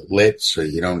 make it lit so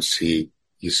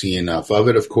you see enough of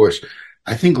it. Of course,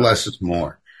 I think less is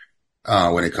more,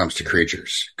 when it comes to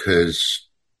creatures,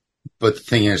 but the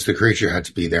thing is, the creature had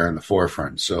to be there in the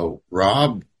forefront. So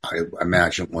Rob, I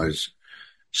imagine, was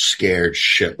scared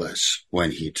shitless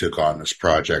when he took on this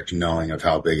project, knowing of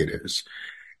how big it is.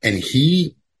 And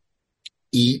he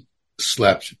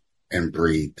slept, and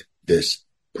breathed this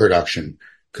production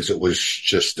because it was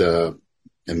just,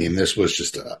 this was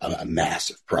just a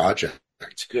massive project.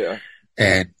 Yeah.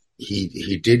 And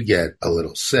he did get a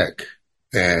little sick,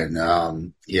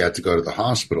 and he had to go to the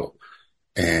hospital,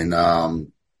 and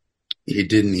he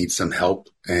did need some help.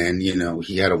 And,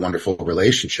 he had a wonderful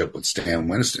relationship with Stan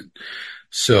Winston.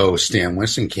 So Stan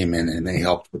Winston came in and they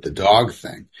helped with the dog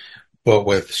thing. But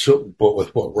with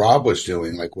what Rob was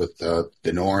doing, like with the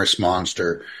Norris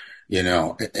monster, and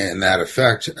that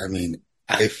effect,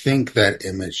 I think that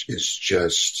image is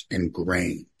just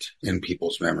ingrained in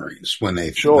people's memories when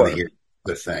they hear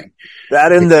The Thing.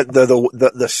 That and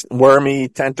the wormy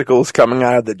tentacles coming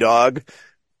out of the dog.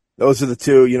 Those are the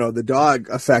two. The dog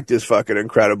effect is fucking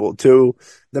incredible too.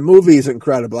 The movie is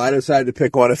incredible. I decided to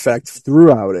pick one effect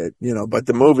throughout it, but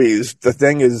the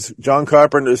thing is, John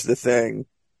Carpenter's The Thing.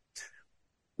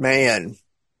 Man,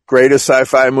 greatest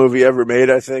sci-fi movie ever made,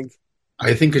 I think.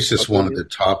 I think it's just one of the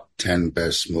top 10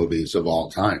 best movies of all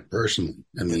time, personally.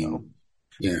 I mean,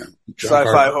 John Sci-fi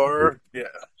Carpenter. horror. Yeah.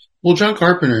 Well, John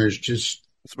Carpenter is just,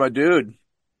 It's my dude.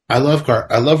 I love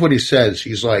what he says.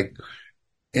 He's like,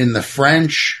 in the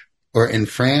French or in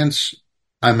France,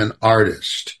 I'm an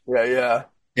artist. Yeah, yeah.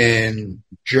 In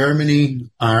Germany,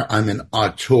 I'm an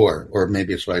auteur, or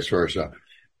maybe it's vice versa.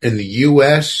 In the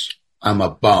US, I'm a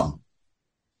bum.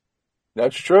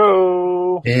 That's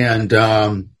true. And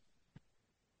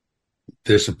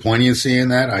there's a poignancy in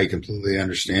that. I completely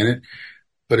understand it,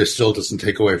 but it still doesn't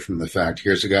take away from the fact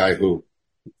here's a guy who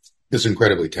is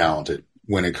incredibly talented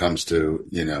when it comes to,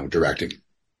 directing.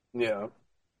 Yeah.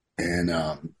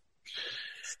 And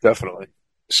definitely.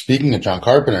 Speaking of John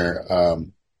Carpenter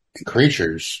and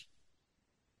creatures,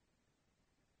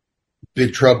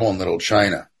 Big Trouble in Little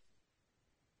China,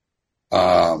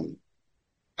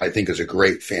 I think is a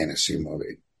great fantasy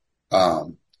movie.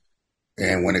 And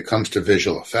when it comes to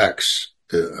visual effects,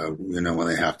 when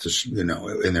they have to,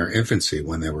 in their infancy,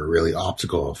 when they were really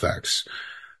optical effects,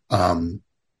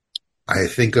 I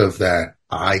think of that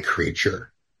eye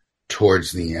creature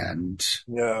towards the end.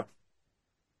 Yeah.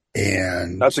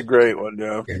 And that's a great one,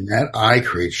 yeah. And that eye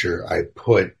creature I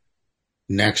put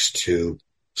next to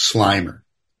Slimer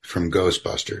from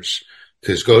Ghostbusters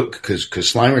because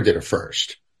Slimer did it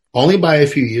first, only by a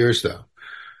few years though.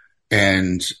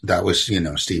 And that was,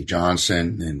 Steve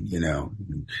Johnson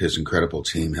and, his incredible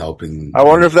team helping. I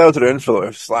wonder if that was an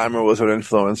influence. Slimer was an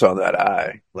influence on that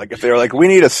eye. Like if they were like, we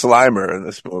need a Slimer in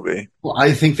this movie. Well,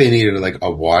 I think they needed like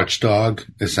a watchdog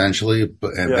essentially,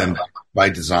 but and by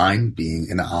design being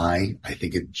an eye, I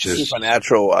think it just a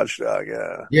natural watchdog.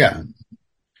 Yeah. Yeah.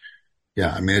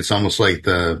 Yeah. I mean, it's almost like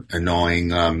the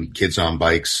annoying, kids on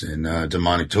bikes and,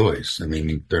 demonic toys. I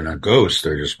mean, they're not ghosts.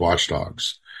 They're just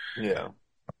watchdogs. Yeah.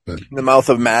 But The Mouth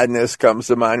of Madness comes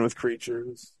to mind with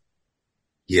creatures.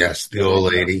 Yes, the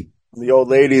old lady. The old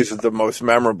lady is the most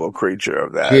memorable creature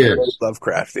of that. Yes. Very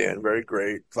Lovecraftian, very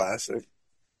great, classic.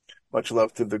 Much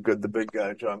love to the big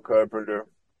guy, John Carpenter.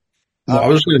 Well, I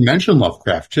was going to mention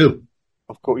Lovecraft too.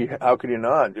 Of course, how could you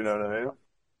not? You know what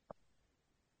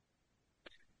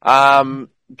I mean?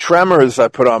 Tremors I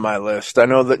put on my list. I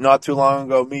know that not too long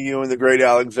ago, me, you, and the great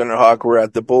Alexander Hawk were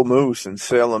at the Bull Moose in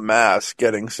Salem, Mass,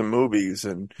 getting some movies.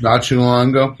 And not too long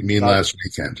ago? You mean last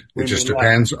weekend? It just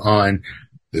depends on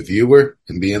the viewer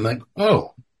and being like,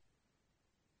 oh.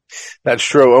 That's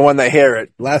true. And when they hear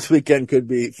it, last weekend could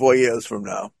be 4 years from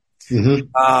now.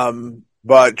 Mm-hmm.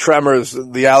 But Tremors,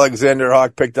 the Alexander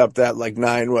Hawk picked up that like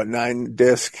 9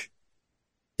 disc.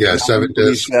 Yeah, 7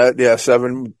 discs. Yeah,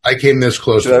 7. I came this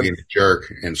close to being a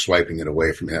jerk and swiping it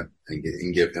away from him and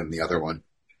give him the other one.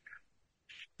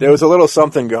 There was a little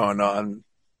something going on,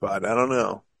 but I don't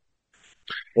know.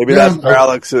 Maybe that's where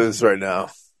Alex is right now.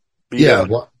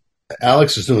 Well,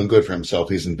 Alex is doing good for himself.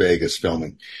 He's in Vegas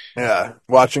filming. Yeah,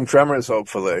 watching Tremors,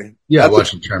 hopefully. Yeah,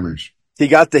 watching Tremors. He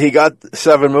got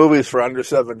 7 movies for under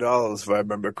 $7, if I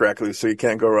remember correctly, so you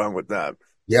can't go wrong with that.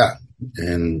 Yeah,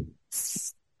 and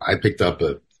I picked up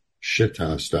a shit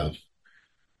ton of stuff.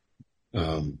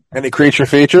 Any creature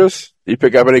features? You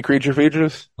pick up any creature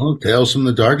features? Oh, Tales from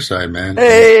the Dark Side, man.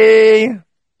 Hey!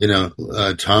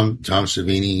 Tom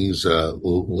Savini's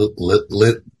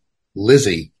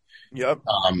Lizzie. Yep.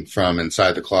 From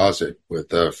Inside the Closet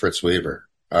with Fritz Weaver.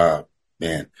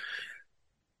 Man.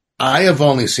 I have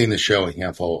only seen the show a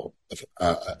handful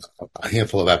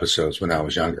of episodes when I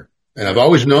was younger. And I've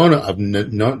always known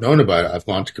about it. I've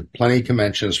gone to plenty of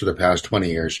conventions for the past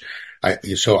 20 years.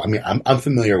 I'm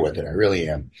familiar with it. I really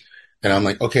am. And I'm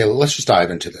like, okay, let's just dive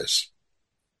into this.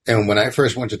 And when I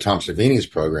first went to Tom Savini's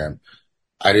program,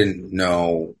 I didn't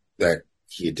know that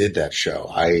he did that show.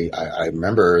 I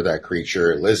remember that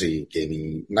creature, Lizzie, gave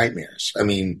me nightmares. I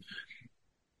mean,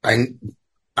 I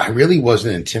really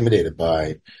wasn't intimidated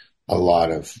by a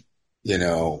lot of, when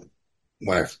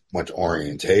I went to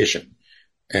orientation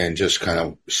and just kind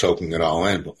of soaking it all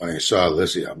in. But when I saw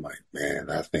Lizzie, I'm like, man,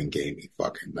 that thing gave me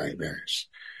fucking nightmares.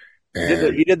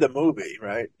 And he did the movie,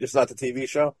 right? Just not the TV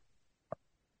show?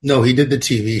 No, he did the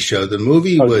TV show. The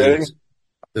movie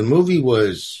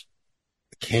was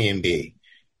K&B.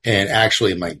 And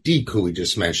actually Mike Deke, who we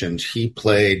just mentioned, he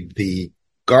played the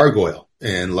gargoyle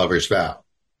in Lover's Vow.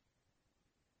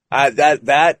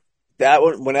 That that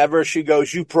one, whenever she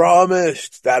goes, "You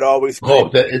promised," that always Oh,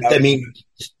 creeps me I out. mean,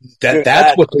 Dude,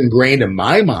 that's what's ingrained in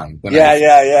my mind when yeah,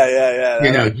 yeah, yeah, yeah, yeah.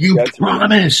 you That know, always you gets me.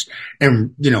 promised,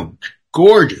 and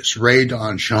gorgeous Ray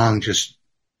Don Chong just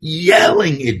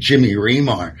yelling at Jimmy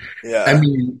Remar. I Yeah,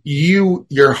 mean,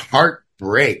 your heart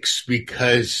breaks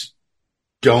because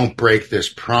don't break this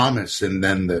promise, and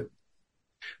then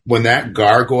when that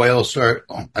gargoyle start,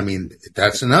 oh, I mean,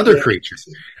 that's another yeah, creature.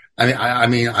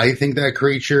 I think that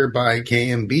creature by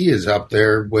KMB is up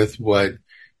there with what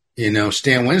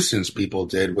Stan Winston's people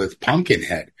did with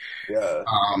Pumpkinhead. yeah.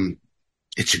 Um,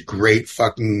 it's a great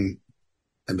fucking.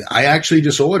 I mean, I actually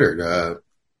just ordered.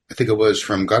 I think it was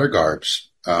from Gutter Garbs.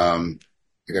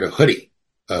 I got a hoodie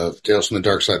of Tales from the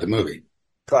Dark Side, the movie,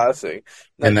 Classic.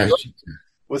 Now, and that's.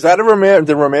 was that a Romero?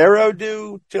 Did Romero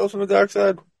do Tales from the Dark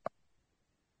Side?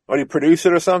 Or did he produce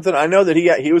it or something? I know that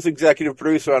he was executive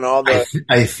producer on all the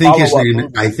I think his follow-up name.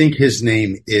 I movies. think his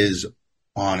name is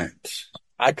on it.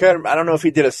 I don't know if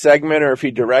he did a segment or if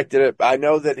he directed it. But I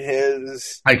know that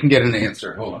his. I can get an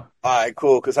answer. Hold on. All right,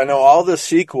 cool. Because I know all the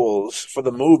sequels for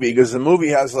the movie. Because the movie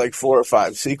has like 4 or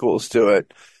 5 sequels to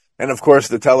it, and of course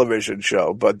the television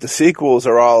show. But the sequels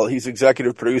are all. He's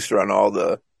executive producer on all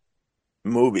the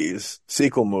movies,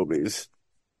 sequel movies.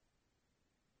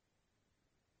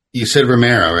 You said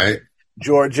Romero, right?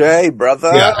 George A. Yeah, Brother,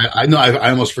 I know. I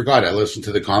almost forgot. I listened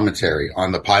to the commentary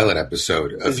on the pilot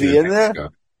episode a is few he in nights there? ago.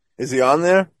 Is he on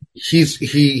there? He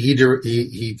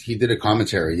did a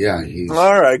commentary. Yeah, he's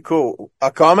All right, cool.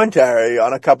 A commentary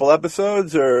on a couple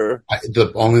episodes, or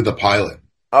the only the pilot.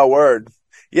 oh, word.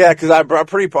 Yeah, because I'm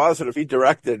pretty positive he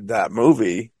directed that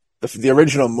movie, the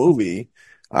original movie.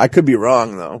 I could be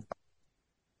wrong though.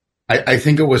 I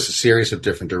think it was a series of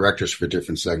different directors for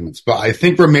different segments, but I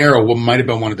think Romero might have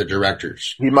been one of the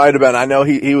directors. He might have been. I know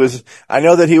he was. I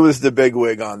know that he was the big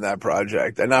wig on that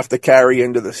project, enough to carry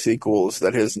into the sequels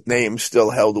that his name still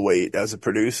held weight as a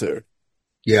producer.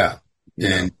 Yeah, You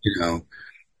know,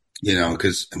 and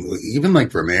because even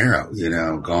like Romero,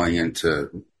 going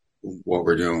into what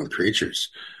we're doing with creatures.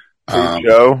 Creep Um,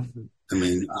 Show, I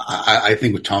mean, I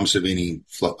think with Tom Savini,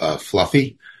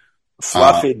 Fluffy.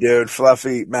 fluffy dude,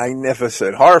 fluffy,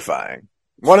 magnificent, horrifying.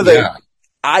 One of the Yeah,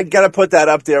 I gotta put that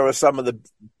up there with some of the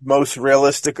most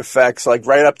realistic effects, like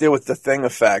right up there with the Thing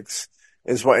effects.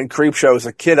 Is what in Creepshow as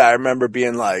a kid, I remember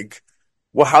being like,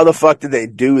 "Well, how the fuck did they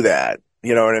do that?"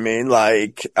 You know what I mean?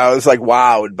 Like, I was like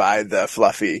wowed by the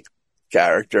Fluffy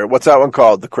character. What's that one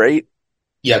called? The Crate?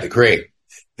 yeah, the great.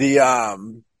 The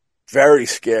very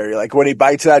scary. Like when he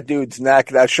bites that dude's neck,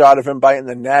 that shot of him biting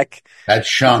the neck. That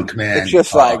chunk, It's man.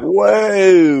 just like,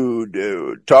 whoa,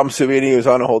 dude. Tom Savini was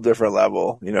on a whole different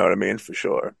level. You know what I mean? For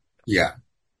sure. Yeah.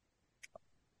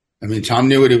 I mean, Tom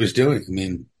knew what he was doing. I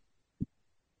mean,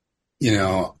 you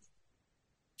know,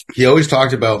 he always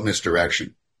talked about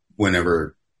misdirection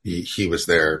whenever he was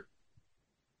there,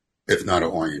 if not at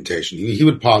orientation. He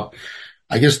would pop.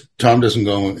 I guess Tom doesn't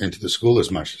go into the school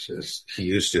as much as he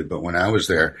used to, but when I was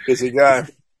there, Busy guy.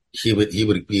 he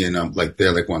would be in like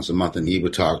there like once a month, and he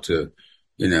would talk to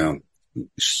you know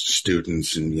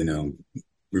students and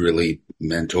really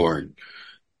mentor and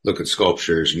look at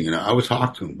sculptures, and I would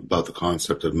talk to him about the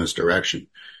concept of misdirection,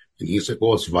 and he's like,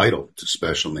 well, it's vital to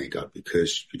special makeup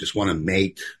because you just want to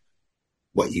make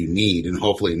what you need and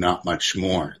hopefully not much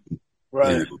more, you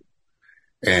Right. know.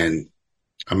 And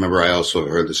I remember I also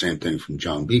heard the same thing from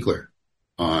John Beagler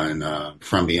on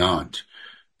From Beyond.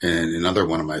 And another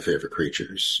one of my favorite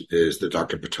creatures is the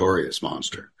Dr. Pretorius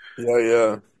monster. Yeah,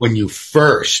 yeah. When you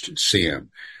first see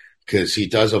him, because he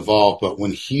does evolve, but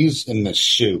when he's in the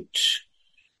suit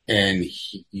and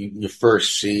you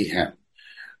first see him,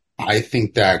 I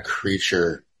think that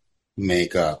creature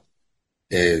makeup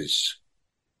is,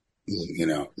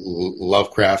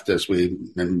 Lovecraft, as we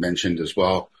mentioned as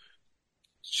well,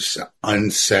 just an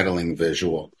unsettling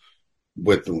visual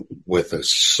with a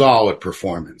solid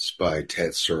performance by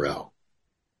Ted Sorrell,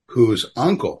 whose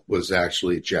uncle was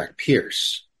actually Jack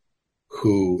Pierce,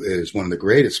 who is one of the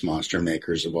greatest monster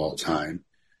makers of all time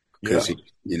Yeah. because he,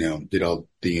 did all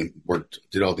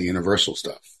the Universal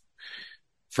stuff,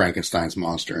 Frankenstein's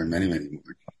monster, and many, many more.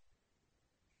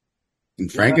 And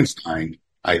Yeah. Frankenstein,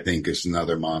 I think, is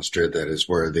another monster that is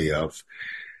worthy of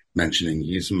mentioning.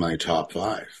 He's in my top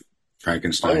 5.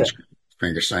 Oh, yeah.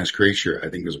 Frankenstein's creature, I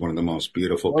think, is one of the most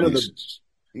beautiful One of the, pieces.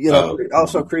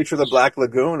 also Creature of the Black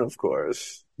Lagoon, of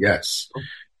course. Yes.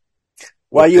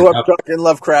 While you are talking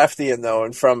Lovecraftian, though,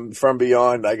 and from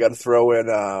Beyond, I got to throw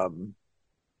in,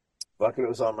 fucking it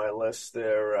was on my list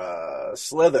there,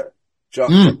 Slither.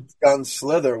 John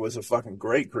Slither was a fucking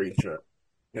great creature.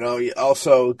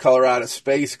 Also Colorado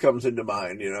Space comes into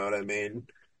mind, you know what I mean?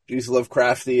 these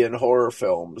Lovecraftian horror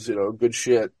films. Good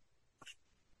shit.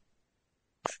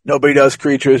 Nobody does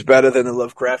creatures better than the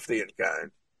Lovecraftian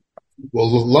kind.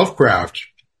 Well, Lovecraft,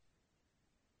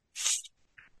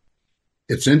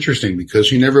 it's interesting because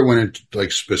he never went into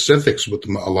like specifics with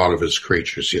a lot of his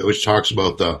creatures. He always talks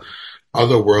about the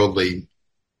otherworldly,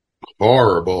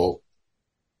 horrible,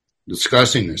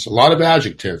 disgustingness, a lot of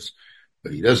adjectives,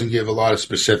 but he doesn't give a lot of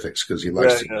specifics because he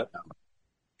likes to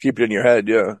keep it in your head.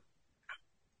 Yeah.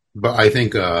 But I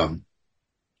think,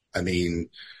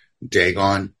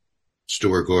 Dagon,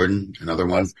 Stuart Gordon, another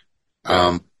one,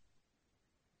 I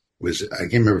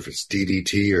can't remember if it's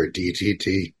DDT or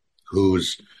DTT,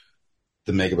 who's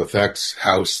the Makeup Effects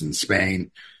house in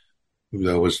Spain,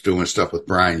 who was doing stuff with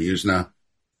Brian Usna.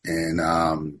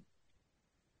 And,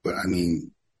 but I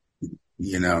mean,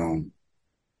 you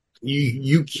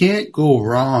can't go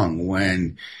wrong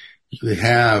when you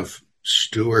have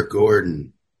Stuart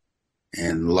Gordon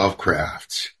and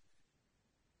Lovecraft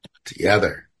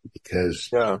together, because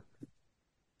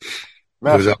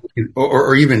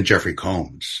or even Jeffrey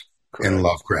Combs and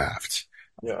Lovecraft.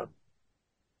 Yeah.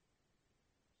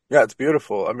 Yeah, it's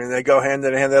beautiful. I mean, they go hand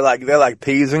in hand. They're like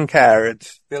peas and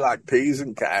carrots. They're like peas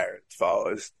and carrots,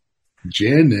 fellas.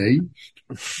 Jenny.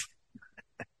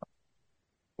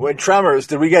 When Tremors,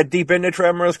 did we get deep into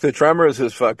Tremors? Because Tremors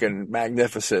is fucking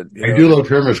magnificent. I do love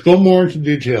Tremors. Go more into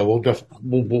detail. Let's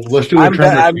do a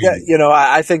Tremors.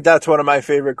 I think that's one of my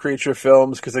favorite creature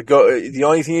films because the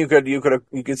only thing you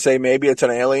could say maybe it's an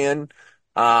alien,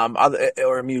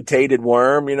 or a mutated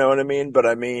worm. You know what I mean? But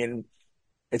I mean,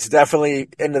 it's definitely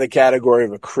into the category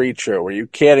of a creature where you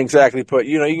can't exactly put.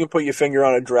 You can put your finger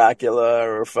on a Dracula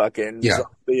or a fucking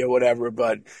zombie or whatever,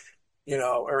 but.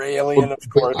 Or Alien, of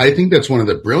course. I think that's one of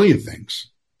the brilliant things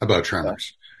about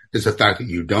Tremors is the fact that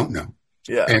you don't know.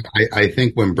 Yeah. And I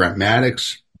think when Brent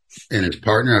Maddox and his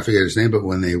partner, I forget his name, but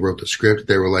when they wrote the script,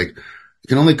 they were like, it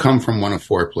can only come from one of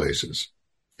four places.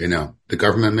 The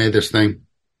government made this thing,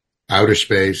 outer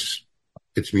space,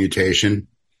 it's mutation,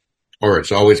 or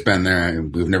it's always been there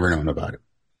and we've never known about it.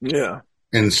 Yeah.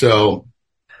 And so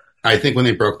I think when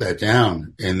they broke that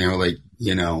down and they were like,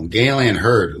 Galen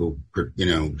Hurd, who,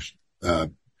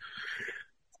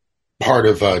 part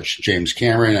of James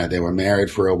Cameron, they were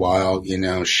married for a while,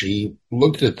 she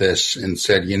looked at this and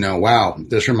said, wow,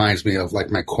 this reminds me of like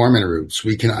my Corman roots.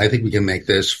 I think we can make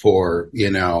this for,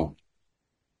 not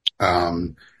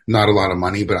a lot of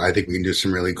money, but I think we can do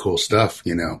some really cool stuff,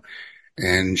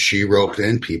 and she roped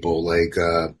in people like,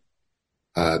 the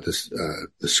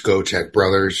Skotek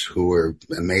brothers, who were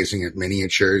amazing at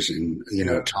miniatures, and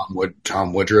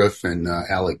Tom Woodruff and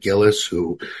Alec Gillis,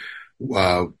 who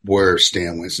were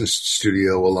Stan Winston's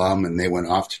studio alum, and they went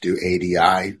off to do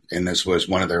ADI, and this was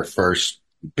one of their first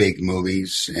big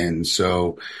movies. And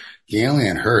so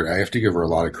Galen Hurd, I have to give her a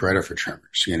lot of credit for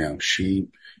Tremors. She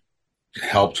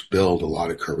helped build a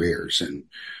lot of careers, and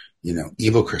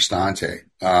Ivo Cristante,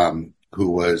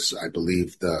 who was, I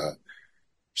believe, the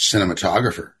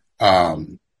cinematographer.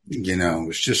 It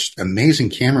was just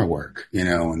amazing camera work,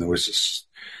 and there was this,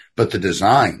 but the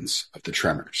designs of the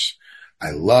Tremors, I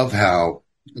love how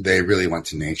they really went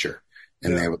to nature,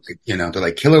 and they were, they're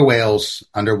like killer whales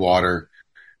underwater,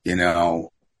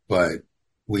 but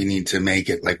we need to make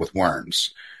it like with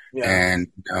worms. Yeah.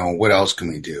 And what else can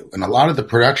we do? And a lot of the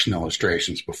production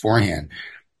illustrations beforehand,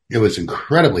 it was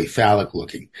incredibly phallic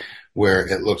looking, where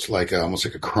it looked like almost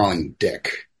like a crawling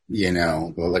dick.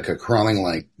 Like a crawling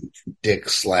like dick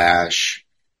slash.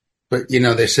 But,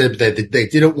 they said that they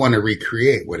didn't want to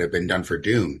recreate what had been done for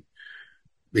Dune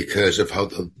because of how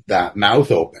that mouth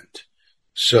opened.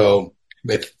 So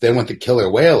they went the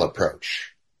killer whale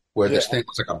approach, where this thing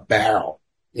was like a barrel,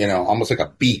 almost like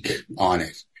a beak on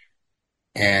it.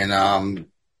 And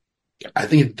I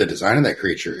think the design of that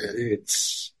creature,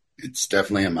 it's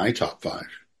definitely in my top 5.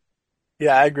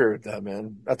 Yeah, I agree with that,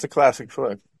 man. That's a classic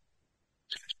flick.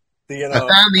 I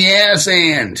found the ass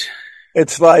end.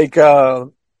 It's like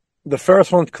the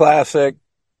first one's classic.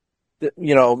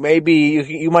 Maybe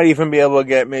you might even be able to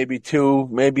get maybe 2,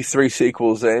 maybe 3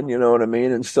 sequels in. You know what I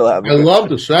mean? And still have. I love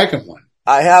the second one.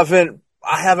 I haven't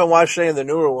watched any of the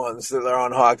newer ones that are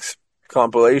on Hawk's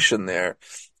compilation. There,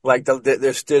 like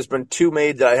there's been 2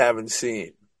 made that I haven't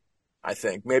seen. I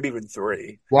think maybe even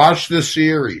 3. Watch the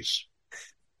series.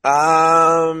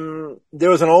 There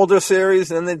was an older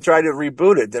series, and then they tried to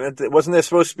reboot it. Wasn't there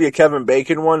supposed to be a Kevin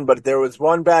Bacon one? But there was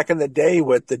one back in the day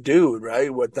with the dude,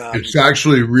 right? It's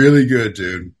actually really good,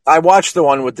 dude. I watched the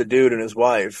one with the dude and his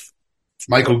wife,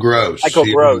 Michael Gross.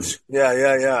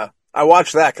 Yeah. I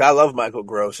watched that 'cause I love Michael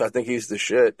Gross. I think he's the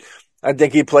shit. I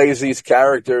think he plays these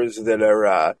characters that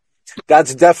are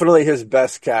That's definitely his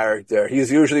best character.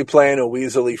 He's usually playing a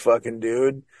weaselly fucking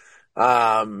dude.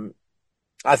 Um,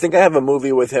 I think I have a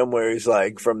movie with him where he's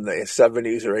like from the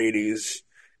 70s or 80s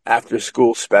after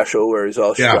school special where he's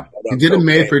all Yeah, strapped he on did a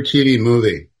made cocaine. for TV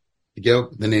movie. You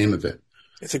get the name of it?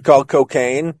 Is it called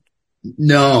Cocaine?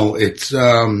 No, it's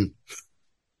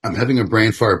I'm having a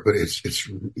brain fart, but it's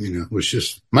it was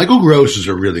just Michael Gross is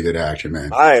a really good actor,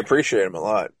 man. I appreciate him a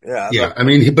lot. Yeah, I love Yeah, I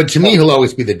mean, but to me, he'll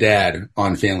always be the dad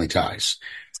on Family Ties.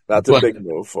 that's a But big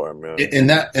move for him, man.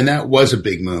 and that was a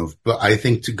big move. But I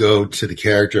think to go to the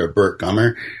character of Burt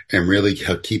Gummer and really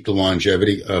keep the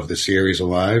longevity of the series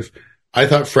alive, I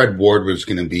thought Fred Ward was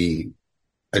going to be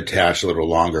attached a little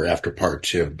longer after part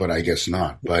two, but I guess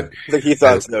not. But I think he I,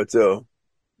 thought so too.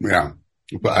 yeah,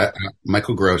 but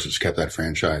Michael Gross has kept that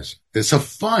franchise. It's a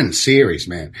fun series,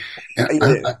 man,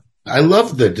 and I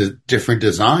love the different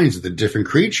designs of the different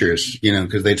creatures,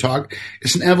 because they talk.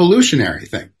 It's an evolutionary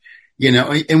thing, and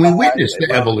we witnessed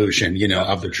the evolution,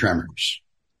 of the Tremors.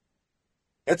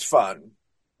 It's fun.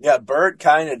 Yeah, Bert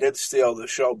kind of did steal the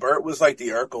show. Bert was like the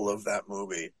Urkel of that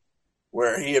movie,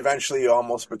 where he eventually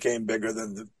almost became bigger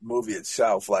than the movie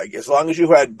itself. Like, as long as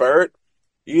you had Bert,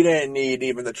 you didn't need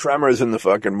even the Tremors in the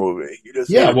fucking movie. You just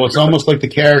Yeah, needed well, it's almost like the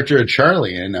character of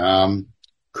Charlie in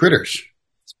Critters.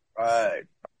 right.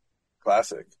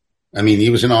 Classic. I mean, he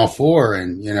was in all four,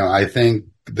 and I think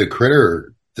the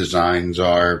Critter designs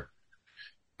are,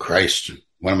 Christ,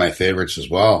 one of my favorites as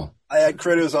well. I had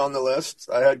Critters on the list.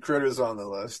 I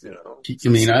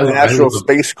mean, Natural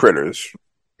space critters.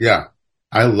 Yeah,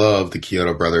 I love the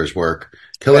Kyoto Brothers' work.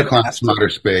 Killer Clowns from Outer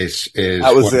Space is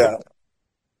That was one of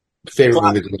my favorite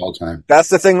movies of all time. That's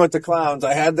the thing with the clowns.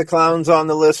 I had the clowns on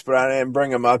the list, but I didn't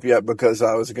bring them up yet because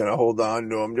I was going to hold on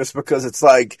to them. Just because it's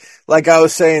like I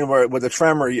was saying, where with the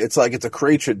Tremor, it's like it's a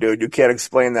creature, dude. You can't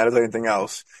explain that as anything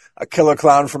else. A killer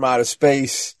clown from outer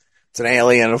space. It's an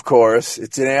alien, of course.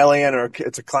 It's an alien or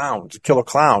it's a clown. It's a killer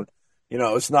clown.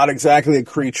 It's not exactly a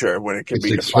creature when it can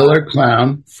be It's a killer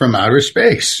clown from outer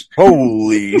space.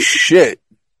 Holy shit.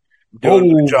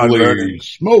 Holy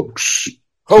smokes.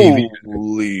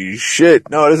 Holy shit.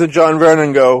 No, it isn't John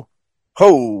Vernon go,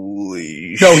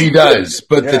 holy shit. No, he does.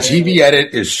 But the TV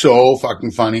edit is so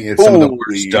fucking funny. It's some of the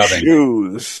worst dubbing.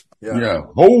 Shoes. Yeah.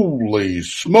 Holy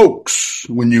smokes.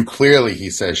 When he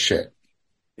says shit.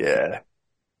 Yeah.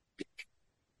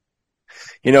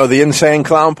 The Insane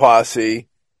Clown Posse,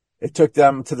 it took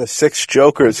them to the Six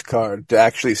Jokers card to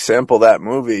actually sample that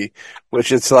movie,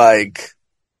 which it's like,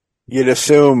 you'd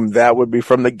assume that would be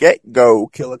from the get-go,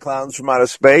 Killer Clowns from Outer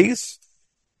Space.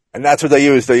 And that's what they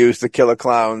used. They used the Killer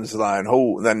Clowns line,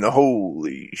 then the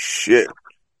holy shit.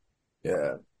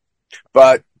 Yeah.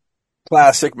 But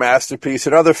classic masterpiece.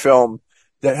 Another film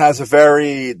that has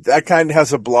that kind of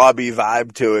has a blobby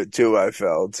vibe to it too, I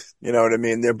felt. You know what I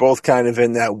mean? They're both kind of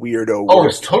in that weirdo Oh, world.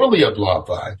 it's totally a blob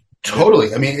vibe.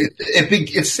 Totally. I mean,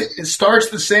 it starts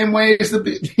the same way as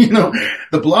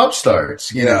the blob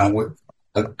starts, with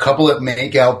a couple that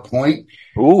make out point.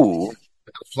 Ooh.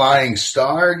 Flying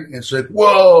star. It's like,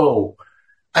 whoa,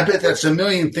 I bet that's a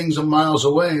million things a miles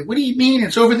away. What do you mean?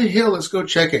 It's over the hill. Let's go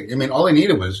check it. I mean, all I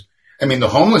needed was, the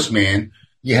homeless man,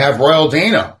 you have Royal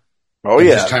Dano. Oh,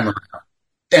 yeah. This time around.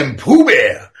 And Pooh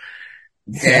Bear.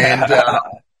 And,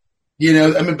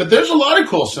 but there's a lot of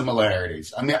cool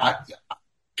similarities.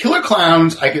 Killer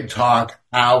Clowns, I could talk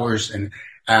hours and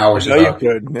hours about. You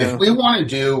could, yeah. If we want to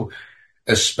do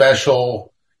a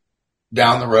special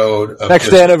down the road of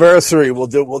next anniversary,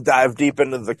 we'll dive deep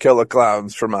into the Killer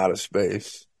Clowns from Outer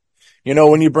Space.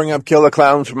 When you bring up Killer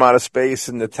Clowns from Outer Space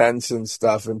and the tents and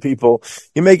stuff, and people,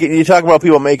 you talk about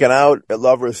people making out at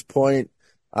Lover's Point.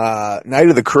 Night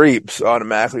of the Creeps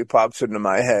automatically pops into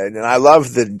my head, and I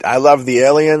love the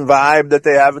alien vibe that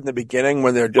they have in the beginning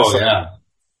when they're just,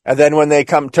 and then when they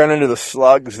turn into the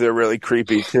slugs, they're really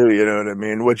creepy too. You know what I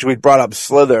mean? Which we brought up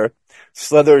Slither.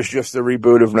 Slither is just a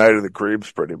reboot of Night of the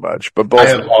Creeps, pretty much. But both I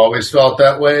have always felt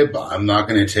that way, but I'm not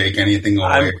going to take anything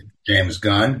away from James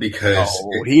Gunn because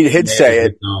he'd say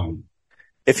it.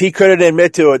 If he couldn't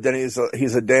admit to it, then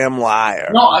he's a damn liar.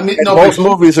 No, both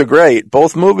movies are great.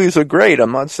 Both movies are great.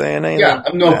 I'm not saying anything.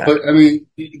 Yeah, but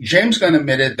James Gunn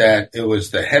admitted that it was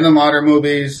the Henenlotter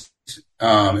movies.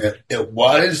 It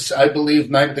was, I believe,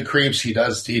 Night of the Creeps. He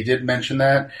did mention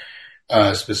that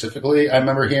specifically. I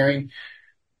remember hearing.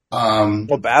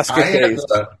 Basket Case.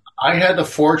 I had the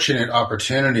fortunate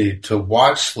opportunity to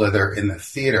watch Slither in the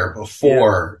theater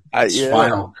before its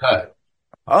final cut.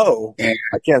 Oh, I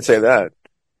can't say that.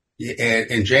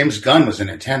 And James Gunn was in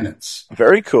attendance.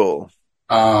 Very cool.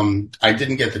 I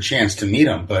didn't get the chance to meet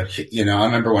him, but I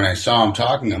remember when I saw him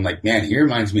talking, I'm like, man, he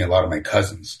reminds me a lot of my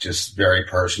cousins. Just very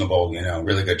personable,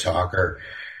 really good talker.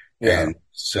 Yeah. And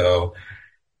so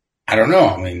I don't know.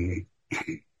 I mean,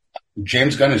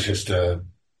 James Gunn is just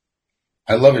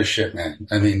I love his shit, man.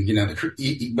 I mean,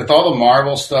 with all the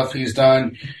Marvel stuff he's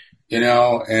done,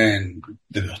 and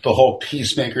the whole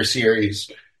Peacemaker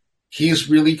series, he's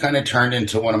really kind of turned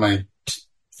into one of my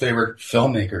favorite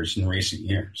filmmakers in recent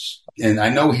years. And I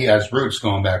know he has roots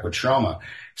going back with Trauma.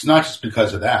 It's not just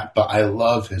because of that, but I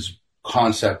love his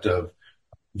concept of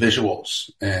visuals,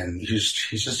 and he's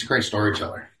just a great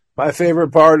storyteller. My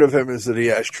favorite part of him is that he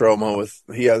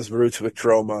has roots with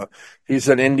Trauma. He's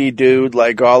an indie dude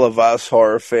like all of us,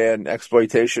 horror fan,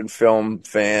 exploitation film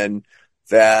fan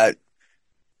that,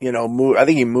 I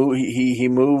think he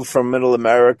moved from Middle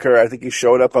America. I think he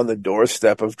showed up on the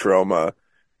doorstep of Trauma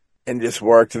and just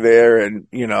worked there. And,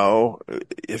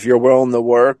 if you're willing to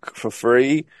work for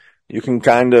free, you can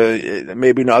kind of,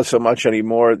 maybe not so much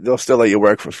anymore. They'll still let you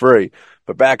work for free.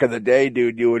 But back in the day,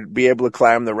 dude, you would be able to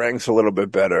climb the ranks a little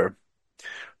bit better.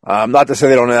 Not to say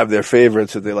they don't have their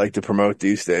favorites that they like to promote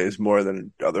these days more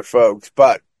than other folks,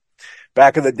 but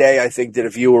back in the day, I think that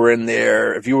if you were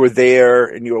there and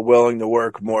you were willing to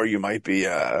work more, you might be,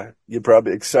 you'd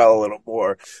probably excel a little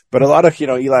more. But a lot of,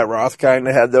 Eli Roth kind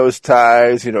of had those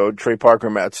ties, Trey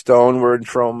Parker, Matt Stone were in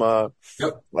Trauma.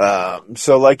 Yep.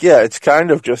 So like, yeah, it's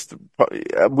kind of just,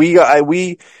 we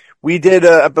did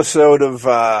an episode of,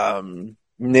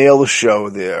 Nail's show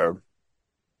there,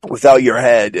 Without Your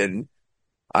Head, and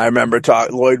I remember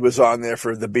Lloyd was on there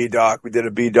for the B-Doc. We did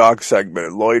a B-Doc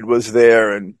segment. Lloyd was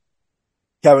there, and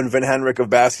Kevin Van Henrik of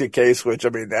Basket Case, which, I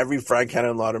mean, every Frank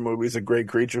Henenlotter movie is a great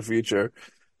creature feature.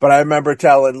 But I remember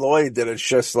telling Lloyd that it's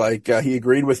just like, he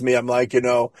agreed with me. I'm like,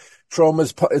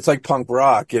 it's like punk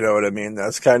rock, you know what I mean?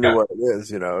 That's kind of what it is,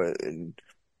 and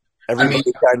everybody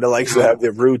kind of likes to have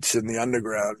their roots in the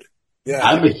underground. Yeah.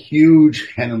 I'm a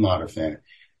huge Henenlotter fan,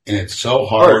 and it's so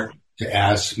hard to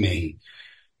ask me,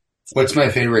 what's my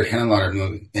favorite Henenlotter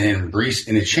movie? And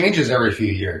it changes every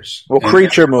few years. Well,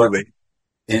 creature movie.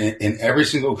 In every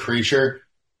single creature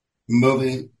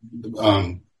movie,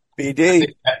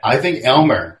 BD. I think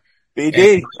Elmer.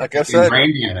 BD, like I said.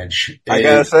 Brain Damage. I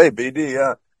gotta say, BD,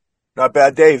 yeah. Not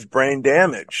bad, Dave. Brain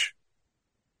Damage.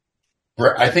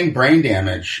 I think Brain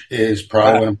Damage is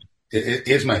probably it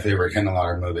is my favorite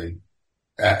Henenlotter movie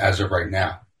as of right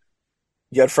now.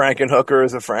 You had Frankenhooker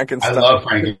as a Frankenstein. I love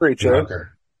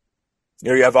Frankenhooker.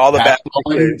 You have all the bad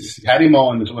Patty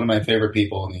Mullen is one of my favorite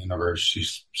people in the universe.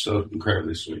 She's so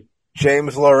incredibly sweet.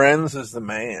 James Lorenz is the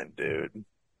man, dude.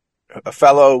 A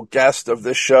fellow guest of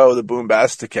this show, the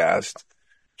Boombasticast,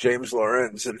 James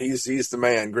Lorenz, and he's the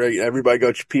man. Great. Everybody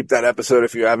go peep that episode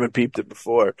if you haven't peeped it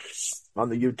before on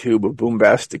the YouTube of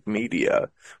Boombastic Media,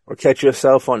 or catch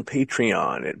yourself on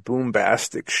Patreon at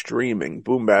Boombastic Streaming,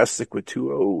 Boombastic with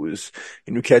 2 O's,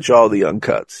 and you catch all the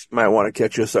uncuts. You might want to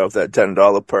catch yourself that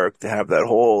 $10 perk to have that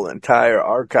whole entire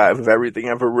archive of everything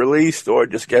ever released, or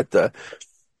just get the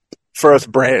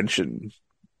first branch and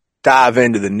dive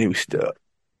into the new stuff.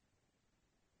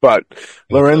 But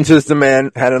Lorenz is the man,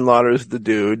 Henenlotter is the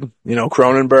dude.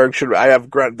 Cronenberg I have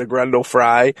the Grendel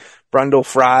Fry. Brundle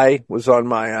Fry was on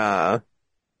my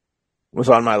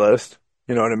list.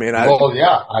 You know what I mean?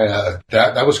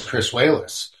 That was Chris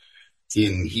Walas.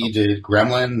 He did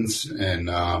Gremlins and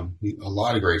a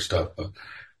lot of great stuff. But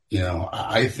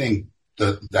I think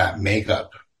that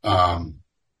makeup,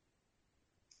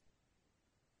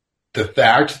 the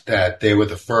fact that they were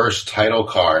the first title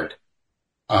card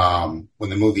when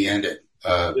the movie ended,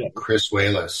 Chris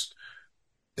Walas,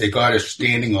 they got a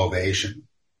standing ovation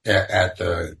at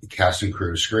the cast and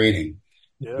crew screening.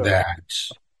 That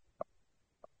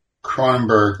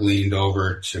Cronenberg leaned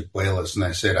over to Walas and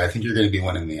I said, I think you're going to be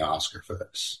winning the Oscar for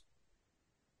this.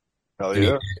 Hell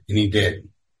yeah. And he did.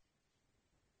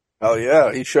 Hell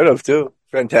yeah, he should have too.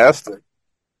 Fantastic.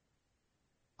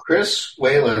 Chris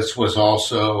Walas was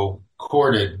also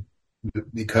courted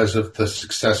because of the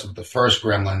success of the first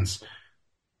Gremlins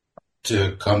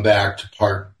to come back to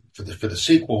part for the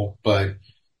sequel, but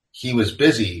he was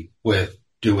busy with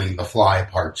doing The Fly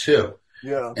Part 2.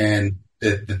 Yeah. And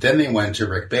then they went to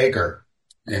Rick Baker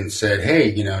and said,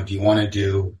 hey, do you want to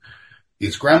do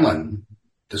this Gremlin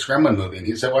movie? And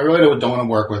he said, well, I really don't want to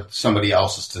work with somebody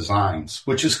else's designs,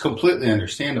 which is completely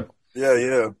understandable. Yeah,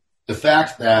 yeah. The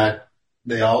fact that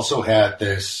they also had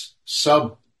this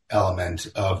sub-element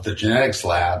of the genetics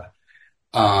lab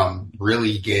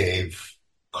really gave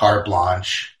carte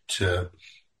blanche to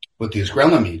what these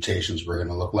gremlin mutations were going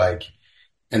to look like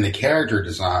and the character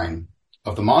design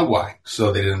of the Mogwai,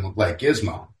 so they didn't look like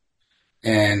Gizmo.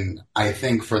 And I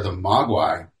think for the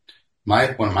Mogwai, my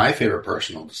one of my favorite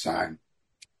personal design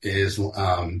is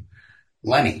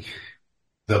Lenny,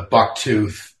 the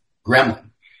bucktooth gremlin.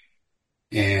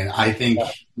 And I think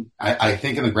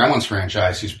in the Gremlins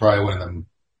franchise, he's probably one of them,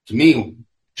 to me,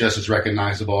 just as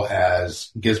recognizable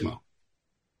as Gizmo.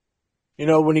 You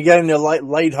know, when you get into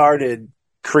lighthearted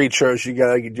creatures, you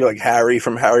do like Harry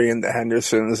from Harry and the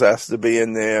Hendersons has to be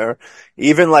in there.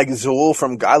 Even like Zool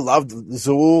from, I loved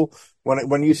Zool.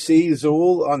 When you see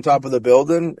Zool on top of the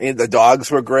building, the dogs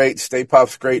were great, Stay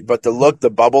Puft's great, but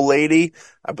the bubble lady,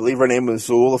 I believe her name was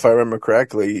Zool, if I remember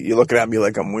correctly. You're looking at me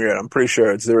like I'm weird. I'm pretty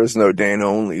sure There Is No Dane,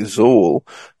 Only Zool.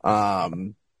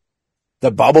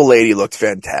 The bubble lady looked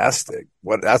fantastic.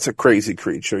 That's a crazy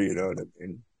creature, you know what I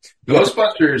mean? Yeah.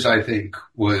 Ghostbusters, I think,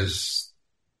 was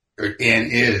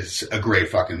and is a great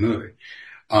fucking movie.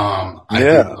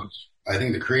 Yeah. I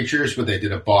think the creatures, what they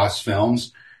did at Boss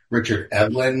Films, Richard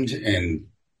Edlund and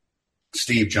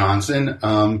Steve Johnson.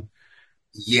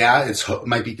 Yeah, it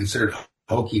might be considered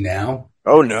hokey now,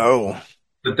 Oh no.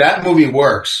 but that movie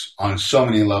works on so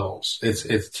many levels.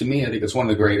 It's to me, I think it's one of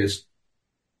the greatest.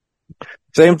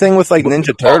 Same thing with like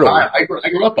Ninja Turtles. I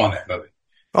grew up on that movie.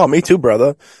 Oh, me too,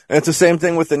 brother. And it's the same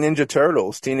thing with the Ninja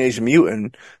Turtles, Teenage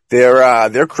Mutant.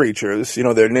 They're creatures, they're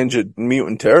Ninja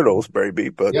Mutant Turtles, baby,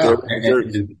 but Yeah,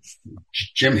 and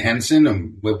Jim Henson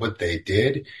and with what they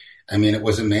did, I mean, it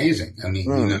was amazing. I mean,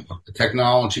 the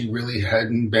technology really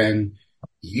hadn't been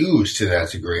used to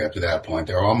that degree up to that point.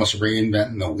 They were almost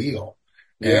reinventing the wheel.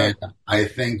 yeah. And I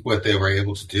think what they were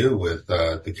able to do with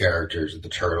the characters of the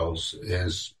Turtles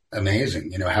is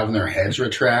amazing. Having their heads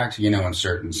retract, in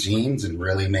certain scenes and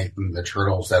really make them the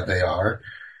turtles that they are.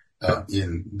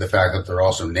 In the fact that they're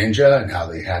also ninja and how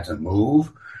they had to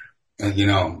move. And,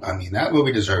 I mean, that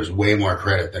movie deserves way more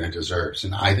credit than it deserves.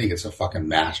 And I think it's a fucking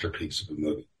masterpiece of a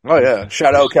movie. Oh yeah.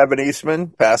 Shout out Kevin Eastman,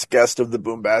 past guest of the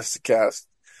Boombastic Cast,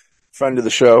 friend of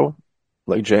the show,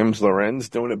 like James Lorenz,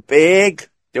 doing it big,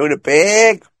 doing it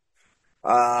big.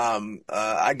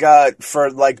 I got for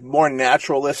like more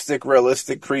naturalistic,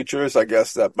 realistic creatures. I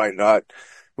guess that might not.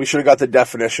 We should have got the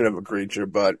definition of a creature,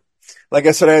 but like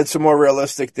I said, I had some more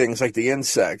realistic things like the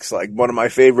insects. Like one of my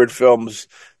favorite films,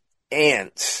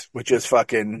 Ants, which is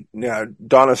fucking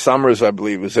Donna Summers, I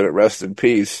believe, is in it. Rest in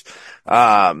peace.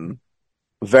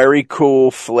 Very cool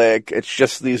flick. It's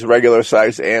just these regular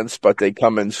sized ants, but they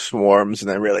come in swarms and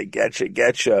they really get you.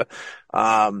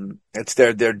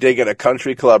 They're digging a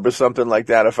country club or something like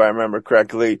that, if I remember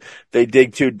correctly. They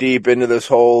dig too deep into this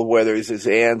hole where there's these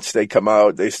ants. They come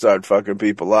out, they start fucking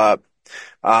people up.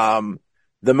 I've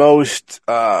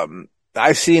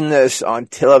seen this on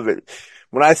television.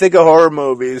 When I think of horror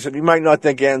movies, and you might not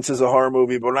think Ants is a horror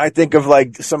movie, but when I think of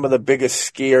like some of the biggest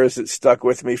scares that stuck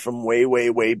with me from way, way,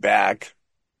 way back,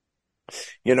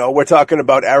 we're talking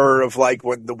about era of like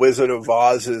when the Wizard of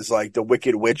Oz is like the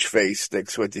Wicked Witch face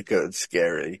sticks with you because it's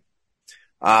scary.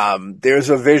 There's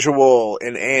a visual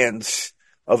in Ants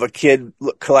of a kid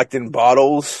collecting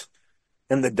bottles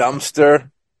in the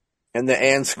dumpster and the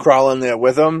ants crawling there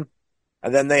with him.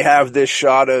 And then they have this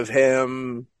shot of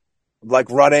him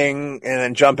like running and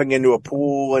then jumping into a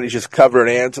pool and he's just covered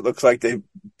in ants. It looks like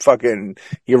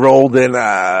he rolled in,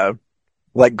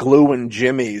 like glue and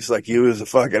jimmies, like he was a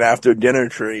fucking after dinner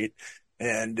treat.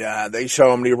 And, they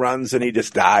show him he runs and he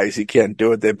just dies. He can't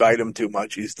do it. They bite him too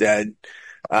much. He's dead.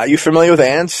 You familiar with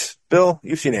Ants, Bill?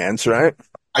 You've seen Ants, right?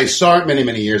 I saw it many,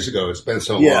 many years ago. It's been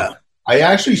so long. I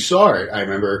actually saw it. I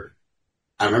remember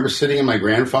sitting in my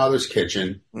grandfather's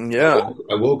kitchen. Yeah.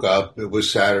 I woke up. It was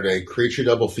Saturday. Creature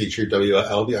double feature,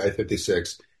 WLBI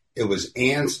 56. It was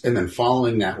Ants, and then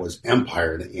following that was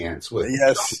Empire of the Ants with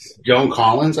Joan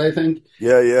Collins, I think.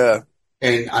 Yeah.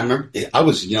 And I remember I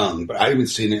was young, but I haven't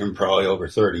seen it in probably over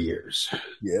 30 years.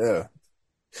 Yeah.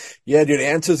 Yeah, dude,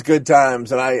 Ants is good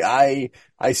times. And I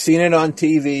seen it on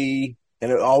TV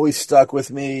and it always stuck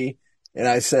with me. And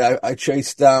I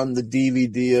chased down the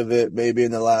DVD of it maybe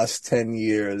in the last 10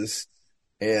 years.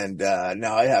 And,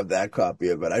 now I have that copy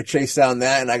of it. I chased down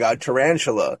that and I got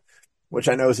Tarantula, which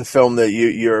I know is a film that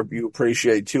you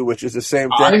appreciate too, which is the same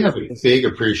thing. I have a big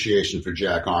appreciation for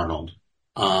Jack Arnold.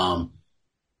 I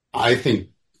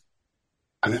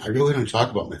really don't talk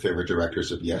about my favorite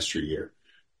directors of yesteryear,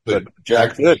 but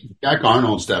Jack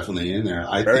Arnold's definitely in there.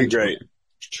 I think great.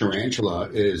 Tarantula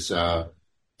is a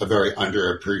very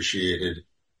underappreciated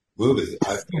movie.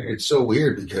 It's so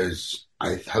weird because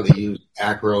how they use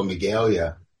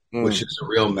acromegalia, which is a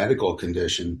real medical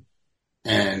condition,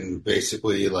 and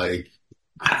basically like,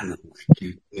 I don't know,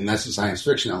 and that's the science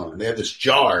fiction element. They have this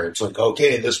jar. It's like,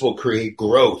 okay, this will create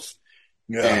growth.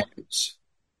 Yeah. And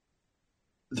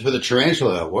for the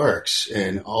tarantula, it works,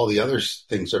 and all the other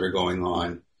things that are going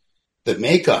on. The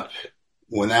makeup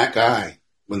when that guy,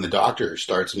 when the doctor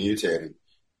starts mutating,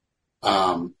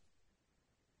 um,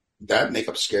 that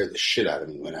makeup scared the shit out of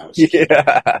me when I was a kid.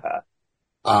 Yeah.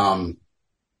 Um,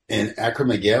 and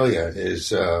acromegalia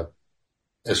is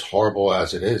as horrible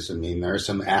as it is. I mean, there are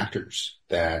some actors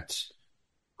that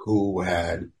who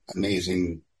had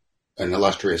amazing and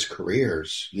illustrious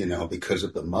careers, because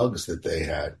of the mugs that they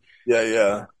had. Yeah,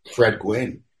 yeah. Fred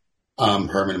Gwynn,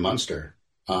 Herman Munster,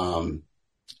 um,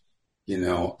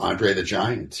 Andre the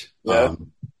Giant, Yeah.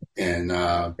 and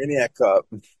Maniac Cop.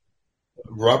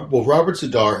 Robert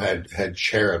Zadar had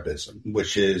cherubism,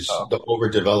 which is Oh, the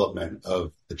overdevelopment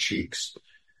of the cheeks.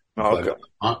 okay.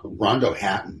 But Rondo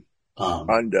Hatton,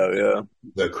 Hondo, yeah.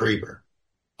 the Creeper,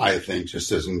 I think just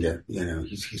doesn't get,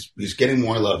 he's getting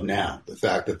more love now. The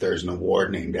fact that there's an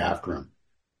award named after him,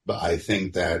 but I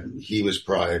think that he was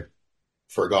probably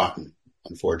forgotten,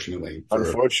 unfortunately, for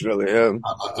Unfortunately, yeah.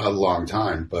 a long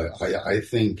time. But I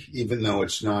think even though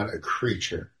it's not a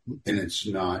creature and it's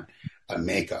not a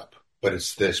makeup, but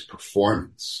it's this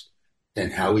performance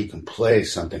and how he can play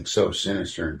something so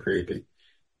sinister and creepy.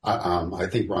 I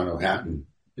think Ron Hatton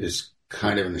is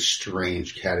kind of in a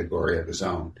strange category of his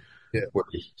own, Yeah, where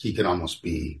he can almost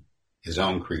be his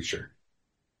own creature.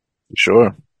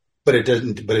 sure. But it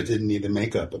doesn't. But it didn't need the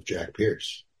makeup of Jack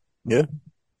Pierce. Yeah,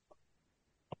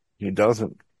 he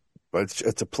doesn't, but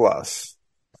it's a plus.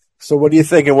 So what do you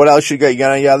think? And what else you got? You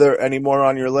got any more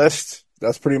on your list?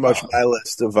 That's pretty much Uh, my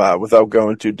list of, without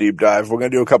going too deep dive. We're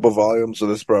going to do a couple volumes of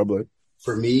this probably.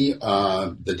 for me,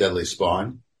 the Deadly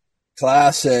Spawn.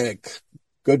 Classic.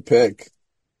 Good pick.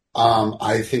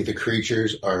 I think the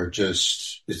creatures are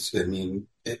just. It's. I mean,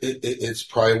 it's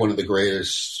probably one of the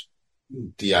greatest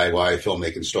DIY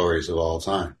filmmaking stories of all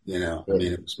time. I Yeah.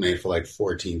 mean, it was made for like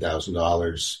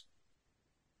 $14,000.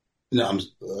 No,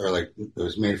 or like it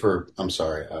was made for. I'm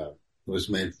sorry. It was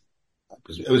made.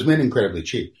 It was made incredibly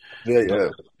cheap, Yeah, but yeah.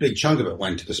 a big chunk of it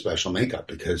went to the special makeup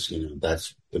because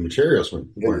that's the materials Yeah,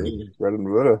 weren't yeah. needed, Bread and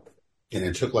butter. and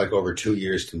it took like over 2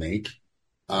 years to make.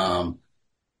 Um,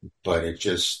 but it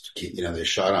just they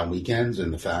shot on weekends,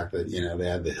 and the fact that they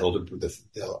had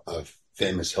the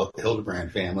famous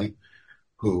Hildebrand family,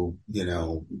 who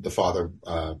the father,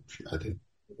 I think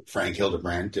Frank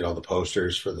Hildebrand, did all the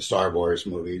posters for the Star Wars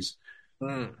movies.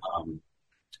 Mm. Um,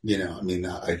 I mean,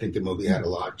 I think the movie had a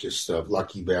lot just of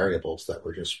lucky variables that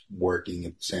were just working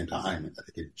at the same time. And I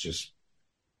think it just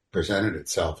presented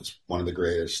itself as one of the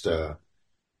greatest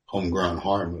homegrown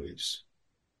horror movies.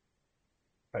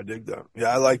 I dig that. Yeah,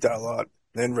 I like that a lot.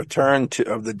 And Return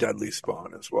of the Deadly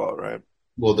Spawn as well, right?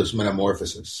 Well, there's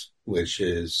Metamorphosis, which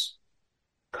is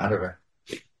kind of an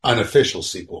unofficial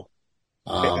sequel.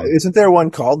 Um, Isn't there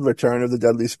one called Return of the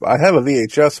Deadly Spawn? I have a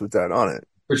VHS with that on it.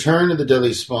 Return of the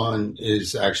Deadly Spawn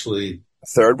is actually A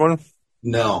third one?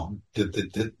 no, it's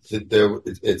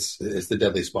the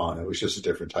Deadly Spawn. It was just a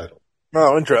different title,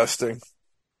 Oh, interesting.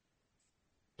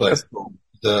 That's but cool.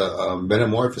 the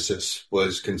Metamorphosis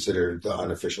was considered the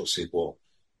unofficial sequel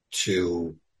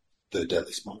to the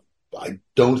Deadly Spawn. I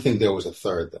don't think there was a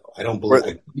third, though. I don't believe. Were,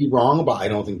 I could be wrong, but I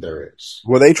don't think there is.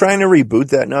 were they trying to reboot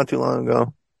that not too long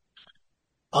ago?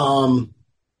 Um,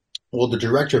 well, the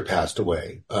director passed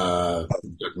away, Doug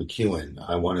McEwen.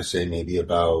 I want to say maybe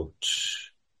about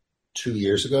 2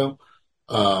 years ago.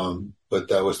 But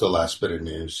that was the last bit of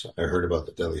news I heard about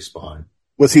the Deadly Spawn.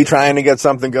 Was he trying to get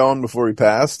something going before he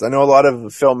passed? I know a lot of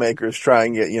filmmakers try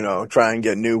and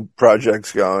get new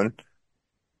projects going.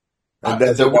 And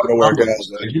doesn't There were never work out.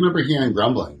 grumblings. I do remember hearing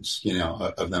grumblings,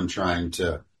 of them trying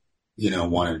to,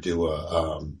 want to do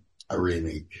a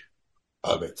remake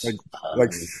of it. Like, like,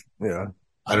 I mean, yeah.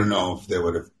 I don't know if they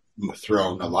would have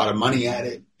thrown a lot of money at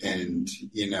it, and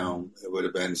it would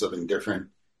have been something different.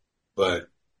 But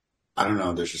I don't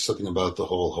know. There's just something about the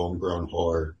whole homegrown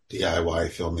horror DIY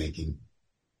filmmaking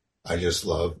I just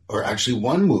love. Or actually,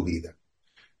 one movie that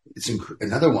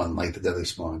another one like the Deadly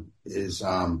Spawn is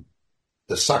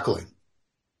The Suckling.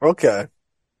 Okay.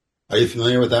 Are you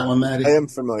familiar with that one, I Maddie? am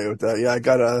familiar with that.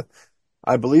 Yeah,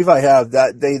 I believe I have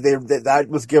that. That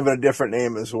was given a different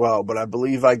name as well, but I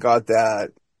believe I got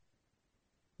that.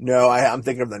 No, I'm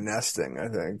thinking of The Nesting, I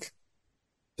think.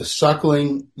 The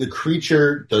Suckling, the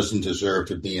creature doesn't deserve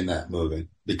to be in that movie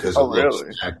because it Oh, looks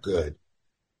really? that good.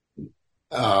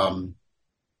 Um,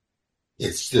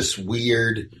 it's this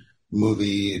weird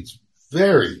movie. It's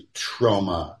very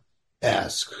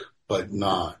trauma-esque, but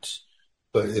not.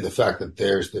 But the fact that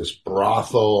there's this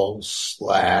brothel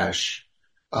slash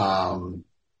um,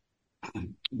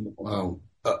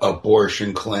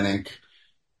 abortion clinic,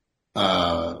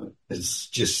 It's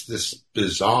just this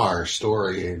bizarre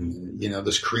story, and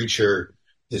this creature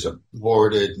is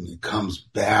aborted, and it comes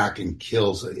back and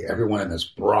kills everyone in this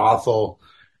brothel.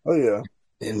 Oh yeah,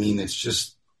 I mean,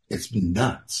 it's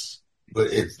nuts. But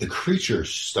the creature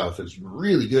stuff is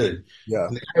really good. yeah.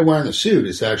 And the guy wearing the suit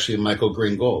is actually Michael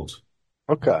Green Gold.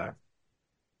 Okay.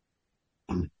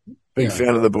 Big Yeah,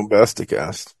 fan of the Bombastic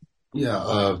cast.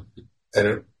 yeah.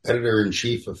 Editor in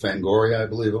chief of Fangoria, I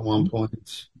believe, at one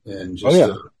point, and Oh just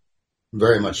yeah,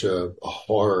 very much a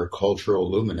horror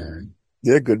cultural luminary.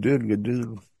 yeah. Good dude. Good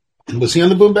dude. Was he on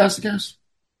the Boombastic cast?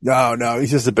 No, no,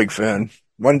 he's just a big fan.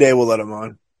 One day we'll let him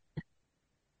on.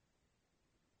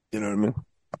 You know what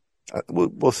I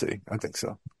mean? We'll see. I think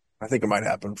so. I think it might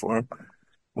happen for him.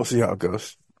 We'll see how it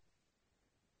goes.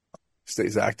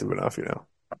 Stays active enough.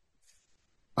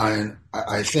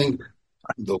 I think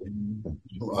the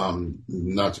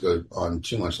not to go on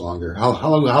too much longer. How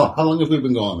long have we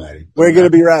been going, Maddie? We're gonna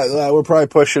be we're probably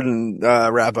pushing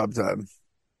wrap up time.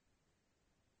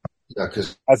 Yeah,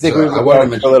 because I think we've I been want to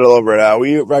going for a mention. little over an hour.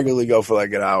 We regularly go for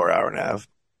like an hour and a half.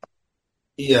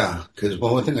 Yeah, because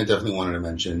one thing I definitely wanted to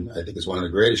mention, I think is one of the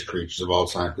greatest creatures of all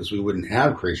time, because we wouldn't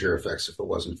have creature effects if it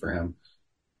wasn't for him,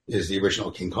 is the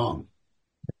original King Kong.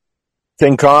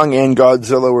 King Kong and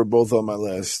Godzilla were both on my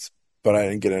list, but I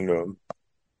didn't get into them.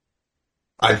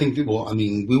 I think people, I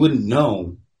mean, we wouldn't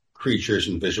know creatures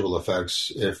and visual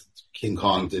effects if King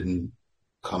Kong didn't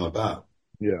come about.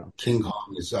 Yeah, King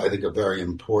Kong is, I think, a very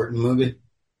important movie,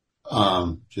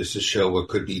 just to show what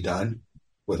could be done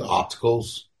with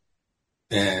opticals.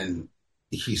 And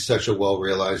he's such a well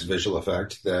realized visual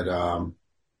effect that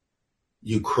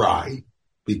you cry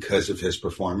because of his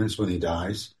performance when he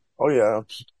dies. oh yeah,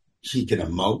 He can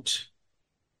emote.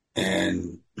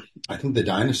 And I think the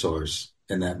dinosaurs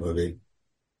in that movie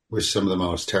were some of the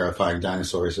most terrifying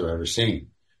dinosaurs I've ever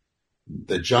seen.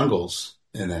 The jungles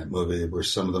in that movie were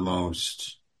some of the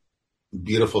most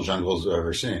beautiful jungles I've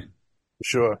ever seen. for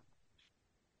sure.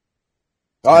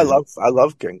 Oh, I And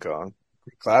love King Kong.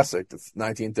 Classic, the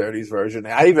 1930s version.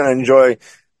 I even enjoy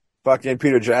fucking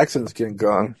Peter Jackson's King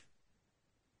Kong.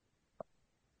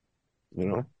 You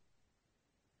know,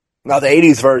 now the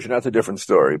 80s version, that's a different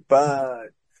story, but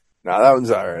no, that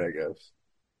one's all right, I guess.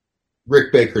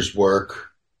 Rick Baker's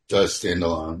work does stand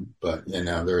alone, but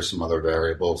there are some other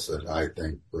variables that I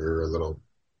think were a little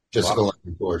just Wow. a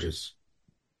little gorgeous.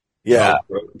 Yeah.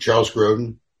 Charles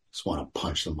Grodin, just want to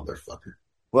punch the motherfucker.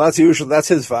 Well, that's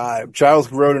his vibe. Charles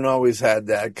Grodin always had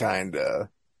that kind of.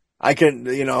 All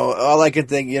I can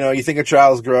think, you think of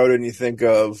Charles Grodin, you think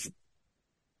of.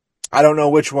 I don't know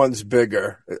which one's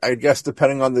bigger. I guess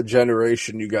depending on the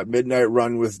generation, you got Midnight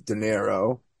Run with De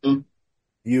Niro. Mm.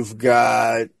 You've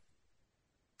got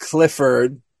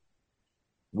Clifford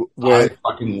I with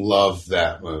fucking love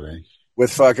that movie.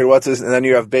 fucking what's his, and then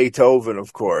you have Beethoven,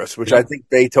 of course, which I Yeah, think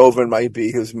Beethoven might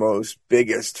be his most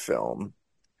biggest film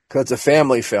because it's a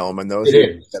family film, and those it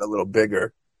is. get a little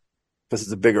bigger because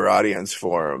it's a bigger audience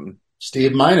for him.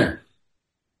 Steve Miner.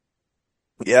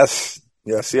 Yes,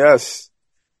 yes, yes.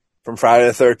 From Friday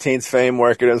the 13th fame,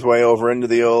 working his way over into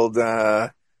the old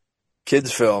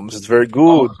kids films. It's very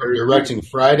Oh, good. from directing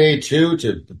Friday 2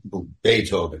 to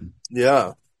Beethoven.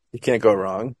 Yeah, you can't go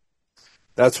wrong.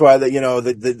 That's why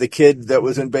the kid that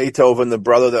was in Beethoven, the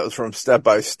brother that was from Step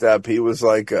by Step, he was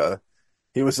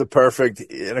he was the perfect.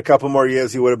 In a couple more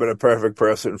years, he would have been a perfect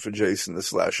person for Jason to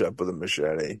slash up with a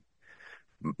machete.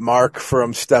 Mark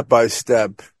from Step by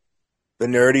Step, the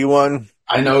nerdy one.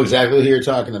 I know exactly who you're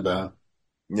talking about.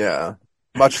 Yeah,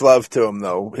 much love to him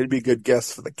though. He'd be a good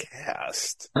guest for the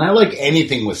cast. And I like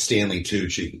anything with Stanley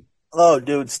Tucci. Oh,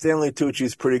 dude, Stanley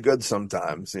Tucci's pretty good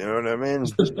sometimes. You know what I mean?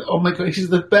 Oh my God, he's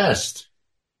the best.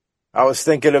 I was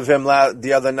thinking of him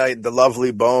the other night, The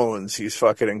Lovely Bones. He's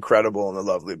fucking incredible in The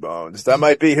Lovely Bones. That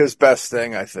might be his best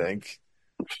thing, I think.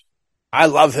 I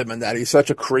love him in that. He's such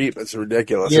a creep. It's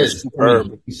ridiculous. It's Yes, I superb.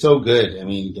 mean, he's so good. I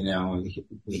mean,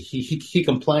 he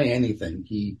can play anything.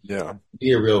 Yeah,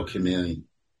 Be a real chameleon.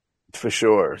 for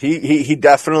sure. He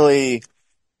definitely,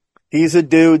 he's a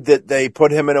dude that they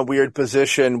put him in a weird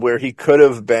position where he could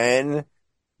have been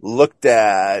looked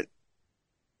at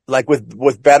like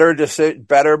with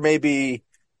better maybe,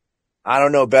 I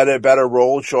don't know, better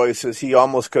role choices. He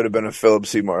almost could have been a Philip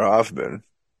Seymour Hoffman.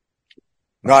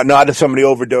 Not as somebody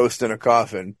overdosed in a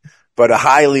coffin, but a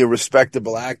highly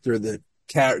respectable actor that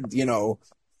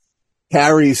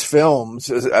carries films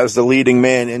as the leading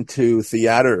man into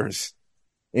theaters,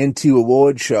 into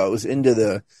award shows, into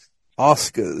the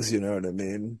Oscars. You know what I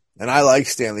mean? And I like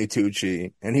Stanley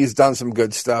Tucci, and he's done some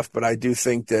good stuff. But I do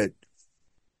think that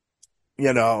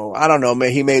I don't know.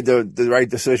 He made the right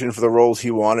decision for the roles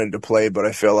he wanted to play, but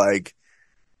I feel like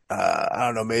I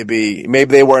don't know. Maybe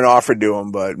they weren't offered to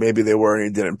him, but maybe they were, and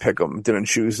he didn't pick them, didn't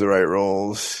choose the right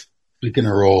roles. Speaking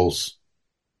of roles,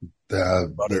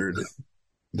 Buttered,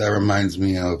 that reminds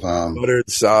me of buttered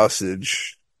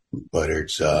sausage, buttered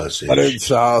sausage. buttered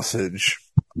sausage.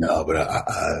 No, but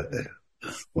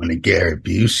one of Gary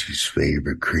Busey's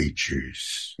favorite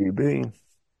creatures QB.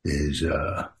 is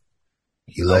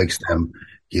he likes them.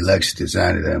 He likes the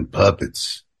design of them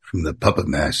puppets from the Puppet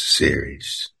Master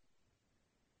series.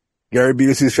 Gary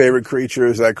Busey's favorite creature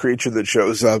is that creature that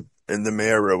shows up in the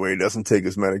mirror where he doesn't take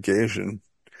his medication.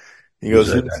 He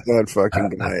goes, "Who's that fucking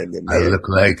guy in the mirror?" I look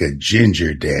like a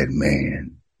ginger dead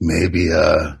man. Maybe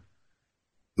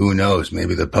who knows?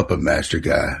 Maybe the Puppet Master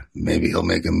guy. Maybe he'll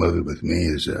make a movie with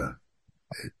me as a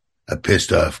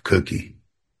pissed off cookie.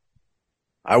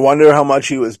 I wonder how much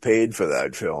he was paid for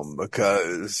that film,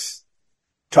 because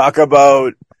talk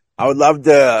about, I would love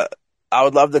to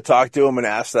talk to him and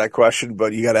ask that question,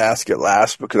 but you got to ask it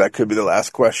last, because that could be the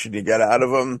last question you get out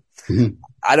of him. Mhm.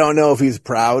 I don't know if he's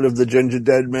proud of the Ginger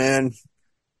Dead Man.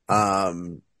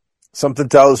 Something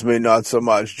tells me not so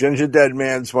much. Ginger Dead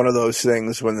Man's one of those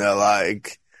things when they're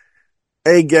like,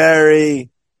 "Hey, Gary,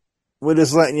 we're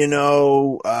just letting you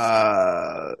know,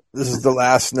 this is the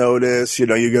last notice. You're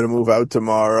going to move out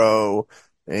tomorrow,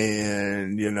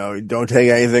 and, don't take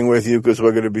anything with you, because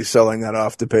we're going to be selling that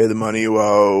off to pay the money you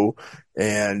owe."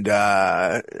 And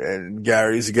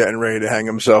Gary's getting ready to hang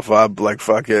himself up like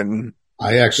fucking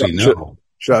I actually know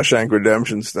Shawshank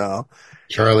Redemption style.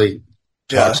 Charlie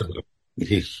Yeah. talks about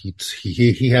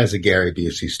he has a Gary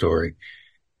Busey story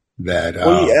that.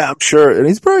 Well, yeah, I'm sure. And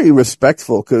he's probably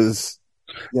respectful, because,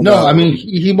 I mean,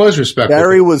 he was respectful.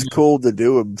 Gary was cool to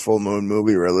do a full moon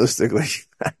movie, realistically.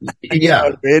 Yeah.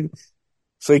 I mean?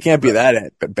 So he can't be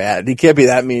that bad. He can't be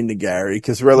that mean to Gary,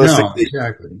 because realistically, No,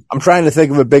 exactly. I'm trying to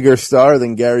think of a bigger star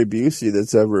than Gary Busey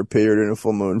that's ever appeared in a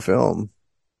full moon film.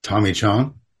 Tommy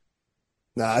Chong.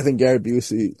 Nah, I think Gary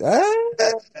Busey.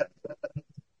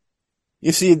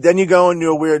 You see, then you go into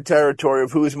a weird territory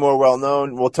of who's more well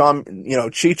known. Well,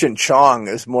 Cheech and Chong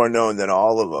is more known than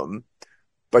all of them,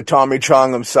 but Tommy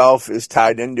Chong himself is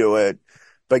tied into it.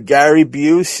 But Gary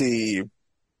Busey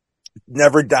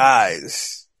never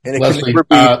dies, and it can never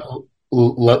be.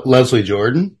 Leslie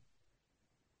Jordan.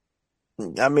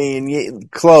 I mean,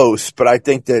 close, but I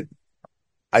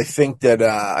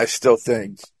still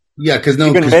think. Yeah, because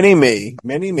even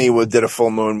Mini-Me did a full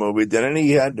moon movie, didn't he?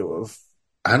 He had to have.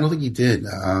 I don't think he did.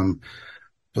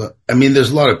 But I mean,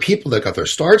 there's a lot of people that got their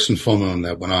starts in full moon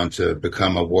that went on to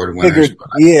become award winners.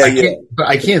 But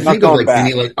I can't think of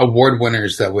any award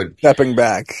winners that would stepping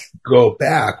back, go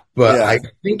back. But yeah. I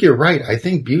think you're right. I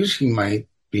think Busey might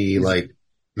be like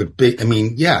the big. I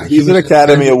mean, yeah, he's an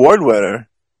Academy Award winner.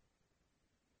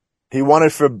 He won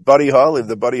it for Buddy Holly,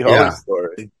 the Buddy Holly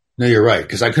story. No, you're right,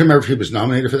 because I couldn't remember if he was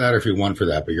nominated for that or if he won for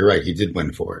that. But you're right, he did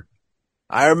win for it.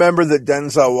 I remember that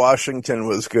Denzel Washington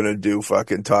was going to do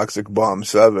fucking Toxic Bomb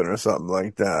 7 or something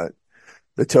like that.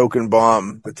 The token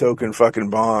fucking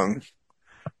bong.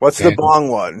 What's the bong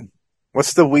one?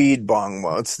 What's the weed bong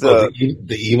one? What's the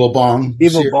Evil Bong?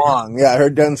 Evil Bong. Yeah, I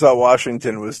heard Denzel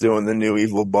Washington was doing the new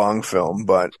Evil Bong film,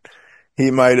 but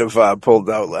he might have pulled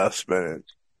out last minute.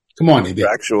 Come on, Evie.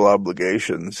 Actual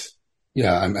obligations.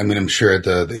 Yeah, I mean, I'm sure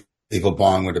the Evil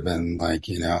Bong would have been like,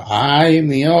 I am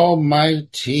the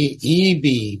almighty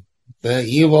Evie, the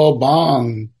Evil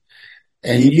Bong,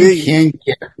 and you can't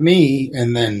get me.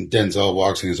 And then Denzel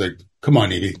walks in and is like, come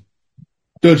on, Evie,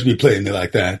 don't you be playing me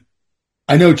like that.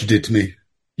 I know what you did to me.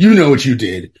 You know what you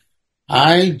did.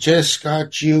 I just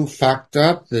got you fucked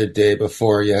up the day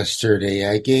before yesterday.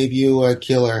 I gave you a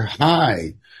killer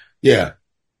high. Yeah,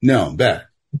 no, I'm back.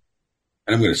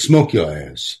 And I'm going to smoke your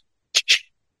ass.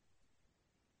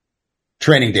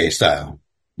 Training Day style.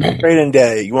 Training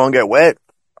Day. You want to get wet?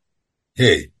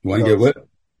 Hey, you want to get wet?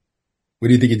 What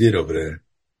do you think you did over there?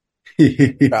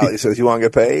 Charlie says, you want to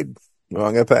get paid? You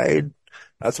want to get paid?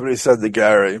 That's what he said to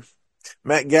Gary.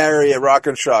 Met Gary at Rock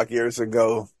and Shock years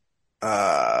ago.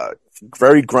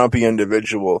 Very grumpy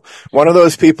individual. One of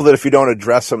those people that if you don't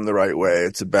address him the right way,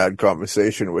 it's a bad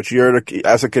conversation, which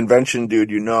as a convention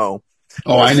dude,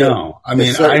 Oh, I know. I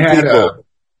mean,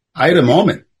 I had a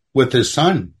moment with his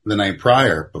son the night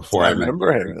prior before I met him.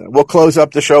 We'll close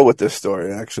up the show with this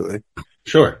story, actually.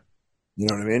 Sure. You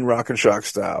know what I mean? Rock and Shock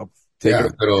style.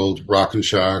 Good old Rock and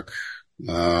Shock.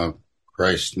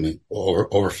 Christ,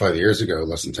 over 5 years ago,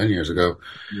 less than 10 years ago.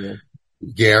 Yeah.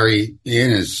 Gary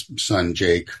and his son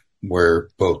Jake were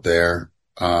both there.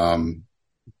 I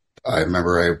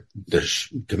remember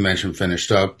the convention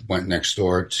finished up, went next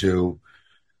door to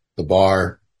the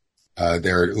bar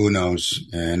there at Uno's,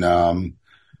 and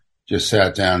just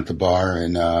sat down at the bar,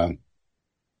 and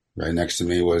right next to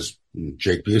me was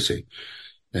Jake Busey,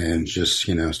 and just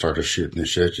started shooting the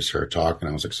shit, just started talking.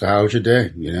 I was like, "So how was your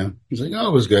day?" He's like, "Oh,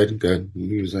 it was good, good."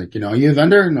 And he was like, "Are you a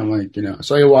vendor?" And I'm like, "I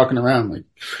saw you walking around." Like,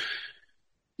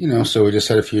 so we just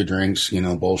had a few drinks,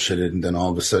 bullshitted, and then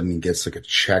all of a sudden he gets like a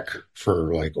check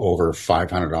for like over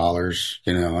 $500.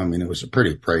 I mean, it was a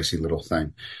pretty pricey little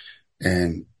thing.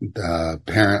 And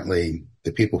apparently,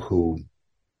 the people who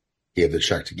gave the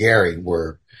check to Gary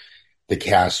were the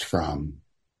cast from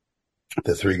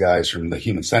the three guys from the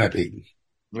Human Centipede.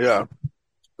 Yeah.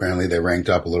 Apparently, they ranked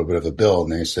up a little bit of a bill,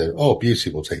 and they said, "Oh,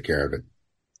 Busey will take care of it."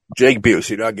 Jake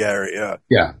Busey, not Gary. Yeah.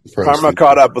 Yeah, Karma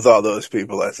caught up with all those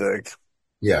people, I think.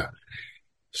 Yeah.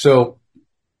 So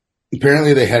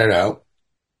apparently, they headed out,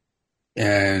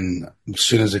 and as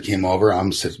soon as it came over,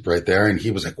 I'm sitting right there, and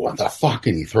he was like, "What the fuck?"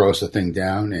 And he throws the thing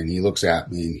down, and he looks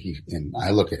at me, and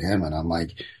I look at him, and I'm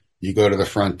like, "You go to the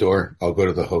front door, I'll go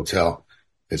to the hotel.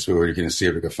 That's where we're going to see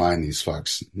if we can find these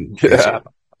fucks. Yeah.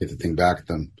 Get the thing back at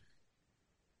them."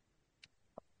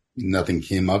 Nothing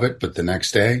came of it, but the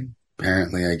next day,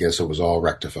 apparently, I guess it was all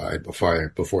rectified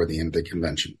before the end of the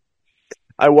convention.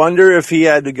 I wonder if he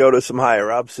had to go to some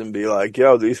higher ups and be like,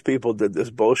 "Yo, these people did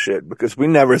this bullshit," because we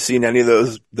never seen any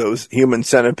of those Human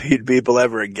Centipede people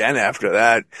ever again after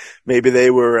that. Maybe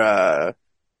they were.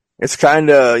 It's kind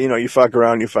of you fuck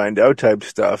around, you find out type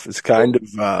stuff. It's kind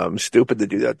of stupid to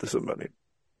do that to somebody.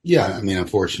 Yeah, I mean,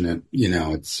 unfortunate.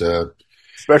 It's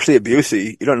Especially at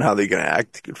Busey. You don't know how they're gonna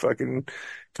act. They could fucking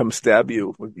come stab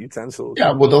you with utensils.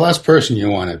 yeah. Well, the last person you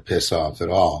want to piss off at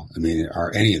all, I mean,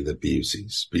 are any of the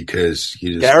Buseys, because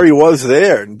you just Gary was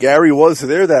there. Gary was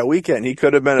there that weekend. He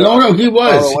could have been no, he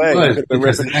was. far away. He He was could have been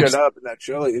because ripping shit up in that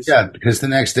Chili's. yeah, because the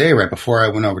next day, right before I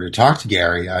went over to talk to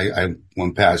Gary, I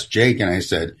went past Jake and I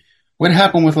said, "What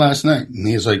happened with last night?" And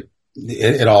he's like,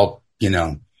 "It all,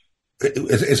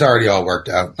 it's already all worked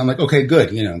out." I'm like, "Okay, good,"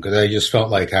 because I just felt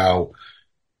like how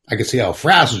I could see how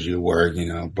frazzled you were,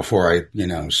 before I,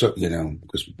 because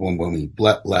when we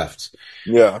left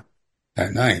Yeah.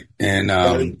 that night,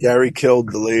 and Gary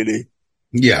killed the lady.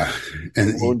 yeah,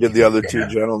 and Wounded the other two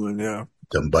gentlemen. Yeah.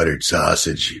 some buttered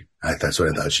sausage. That's what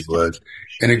I thought she was.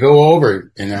 And I go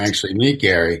over and I actually meet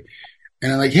Gary,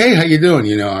 and I'm like, "Hey, how you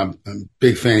doing?" I'm a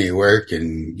big fan of your work,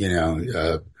 and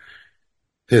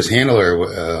his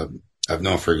handler I've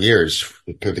known for years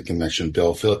through the convention,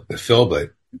 Bill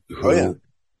Philbert, who Oh yeah.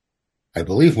 I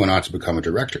believe went on to become a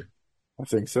director. I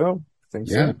think so.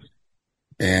 Yeah.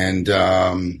 And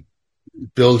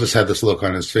Bill just had this look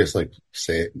on his face, like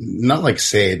not like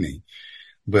save me,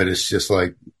 but it's just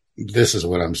like, this is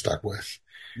what I'm stuck with.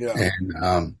 Yeah.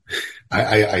 And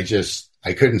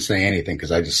I couldn't say anything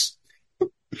because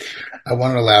I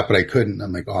wanted to laugh, but I couldn't.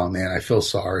 I'm like, "Oh man, I feel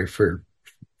sorry for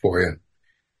you,"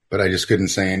 but I just couldn't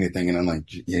say anything. And I'm like,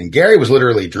 and Gary was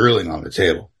literally drooling on the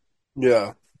table.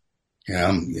 Yeah.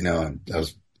 And I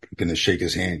was going to shake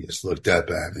his hand. He just looked up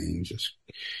at me and just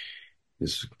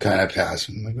kind of passed.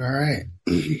 I'm like, "All right."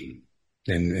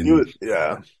 and He was,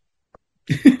 yeah.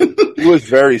 He was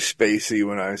very spacey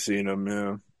when I seen him.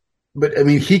 Yeah. but I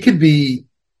mean, he could be.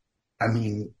 I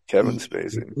mean, Kevin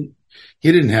Spacey.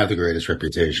 He didn't have the greatest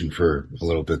reputation for a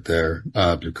little bit there,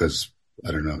 because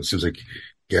I don't know. It seems like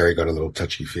Gary got a little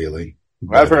touchy feely.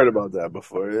 I've heard about that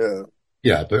before. Yeah.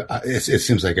 Yeah, but it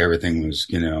seems like everything was,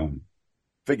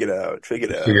 Figured out.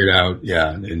 figured out.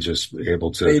 Yeah, and just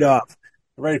able to. Paid off.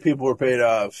 The right people were paid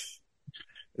off.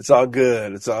 It's all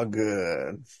good. It's all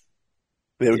good.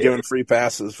 They were giving free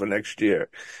passes for next year.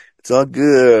 It's all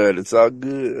good. It's all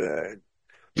good.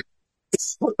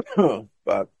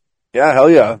 But yeah, hell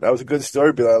yeah. That was a good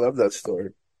story, Bill. I love that story.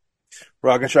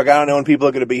 Rock and Chuck, I don't know when people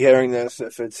are going to be hearing this.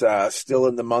 If it's still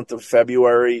in the month of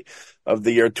February of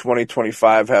the year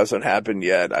 2025, hasn't happened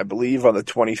yet. I believe on the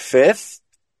 25th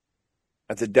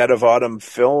at the Dead of Autumn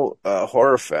Film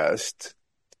Horror Fest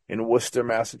in Worcester,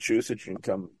 Massachusetts. You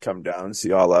can come down and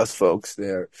see all us folks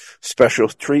there. Special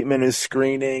Treatment is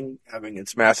screening, having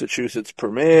its Massachusetts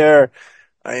premiere,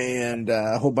 and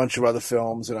a whole bunch of other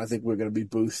films. And I think we're going to be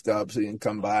boosted up so you can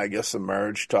come by, get some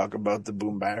merch, talk about the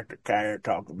Boom Back Car,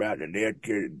 talk about the Dead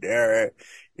Kid Derek,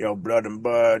 Blood and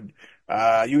Bud.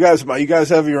 You guys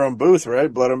have your own booth,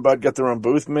 right? Blood and Bud get their own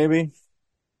booth, maybe?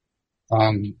 Well,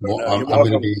 I'm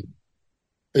going to be.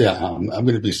 Yeah, I'm going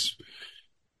to be.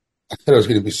 I thought I was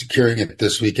going to be securing it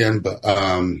this weekend, but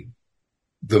in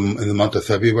the month of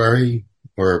February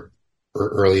or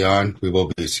early on, we will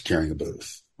be securing a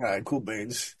booth. All right, cool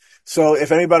beans. So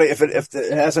if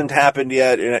it hasn't happened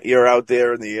yet, and you're out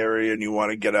there in the area and you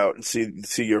want to get out and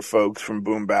see your folks from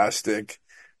Boombastic,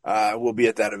 We'll be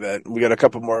at that event. We got a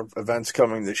couple more events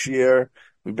coming this year.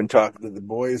 We've been talking to the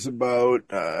boys about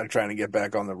trying to get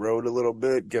back on the road a little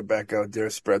bit, get back out there,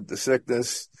 spread the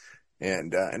sickness,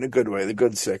 and in a good way, the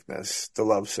good sickness, the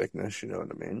love sickness. You know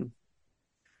what I mean?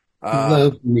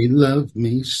 Love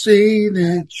me, say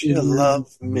that you You love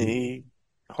love me. me,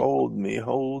 hold me,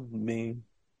 hold me.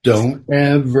 Don't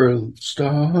ever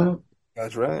stop.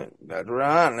 That's right. That's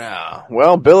right now.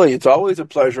 Well, Billy, it's always a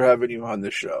pleasure having you on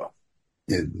the show.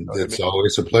 You know what I It's mean?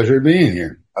 always a pleasure being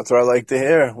here. That's what I like to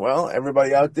hear. Well,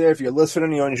 everybody out there, if you're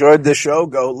listening, you enjoyed this show,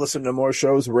 go listen to more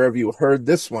shows wherever you heard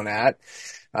this one at.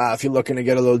 If you're looking to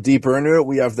get a little deeper into it,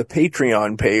 we have the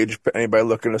Patreon page. Anybody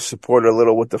looking to support a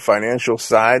little with the financial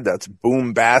side, that's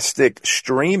Boombastic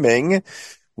Streaming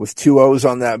with two O's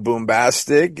on that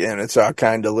Boombastic. And it's our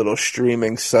kind of little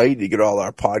streaming site. You get all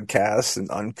our podcasts and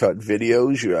uncut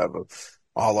videos. You have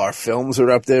all our films are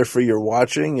up there for your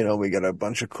watching. You know, we got a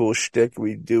bunch of cool shtick.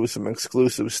 We do some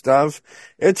exclusive stuff.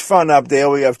 It's fun up there.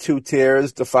 We have two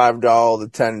tiers, the $5, the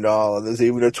 $10. There's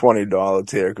even a $20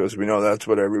 tier because we know that's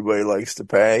what everybody likes to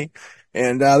pay.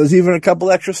 And there's even a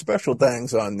couple extra special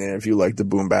things on there if you like the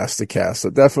Boombastic cast. So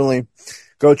definitely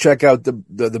go check out the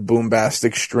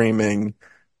Boombastic Streaming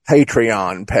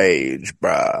Patreon page,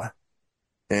 bruh.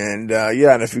 And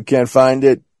yeah, and if you can't find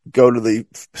it, go to the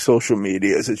social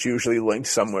medias. It's usually linked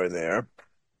somewhere there.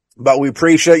 But we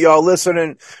appreciate y'all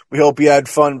listening. We hope you had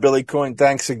fun. Billy Coyne,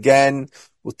 thanks again.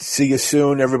 We'll see you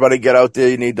soon. Everybody get out there.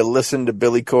 You need to listen to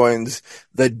Billy Coyne's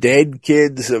The Dead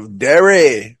Kids of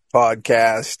Derry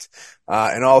podcast.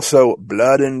 And also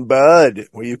Blood and Bud,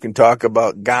 where you can talk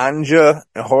about ganja,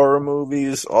 horror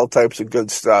movies, all types of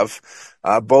good stuff.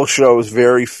 Both shows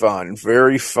very fun,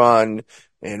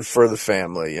 and for the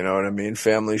family, you know what I mean?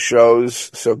 Family shows,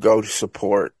 so go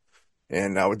support.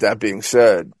 And with that being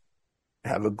said,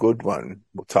 have a good one.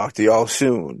 We'll talk to y'all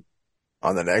soon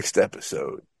on the next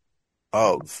episode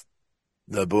of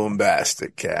the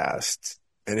Boombastic Cast.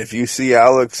 And if you see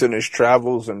Alex in his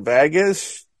travels in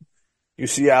Vegas, you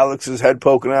see Alex's head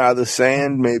poking out of the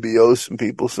sand, maybe you owe some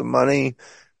people some money,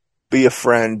 be a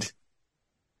friend,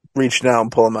 reach down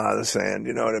and pull him out of the sand,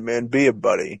 you know what I mean? Be a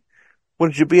buddy.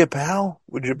 Would you be a pal?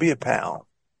 Would you be a pal?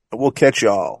 We'll catch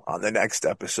y'all on the next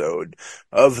episode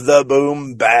of the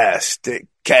Boombastic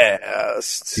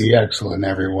Cast. Be excellent,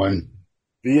 everyone.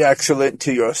 Be excellent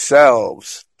to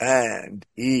yourselves and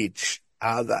each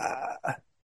other.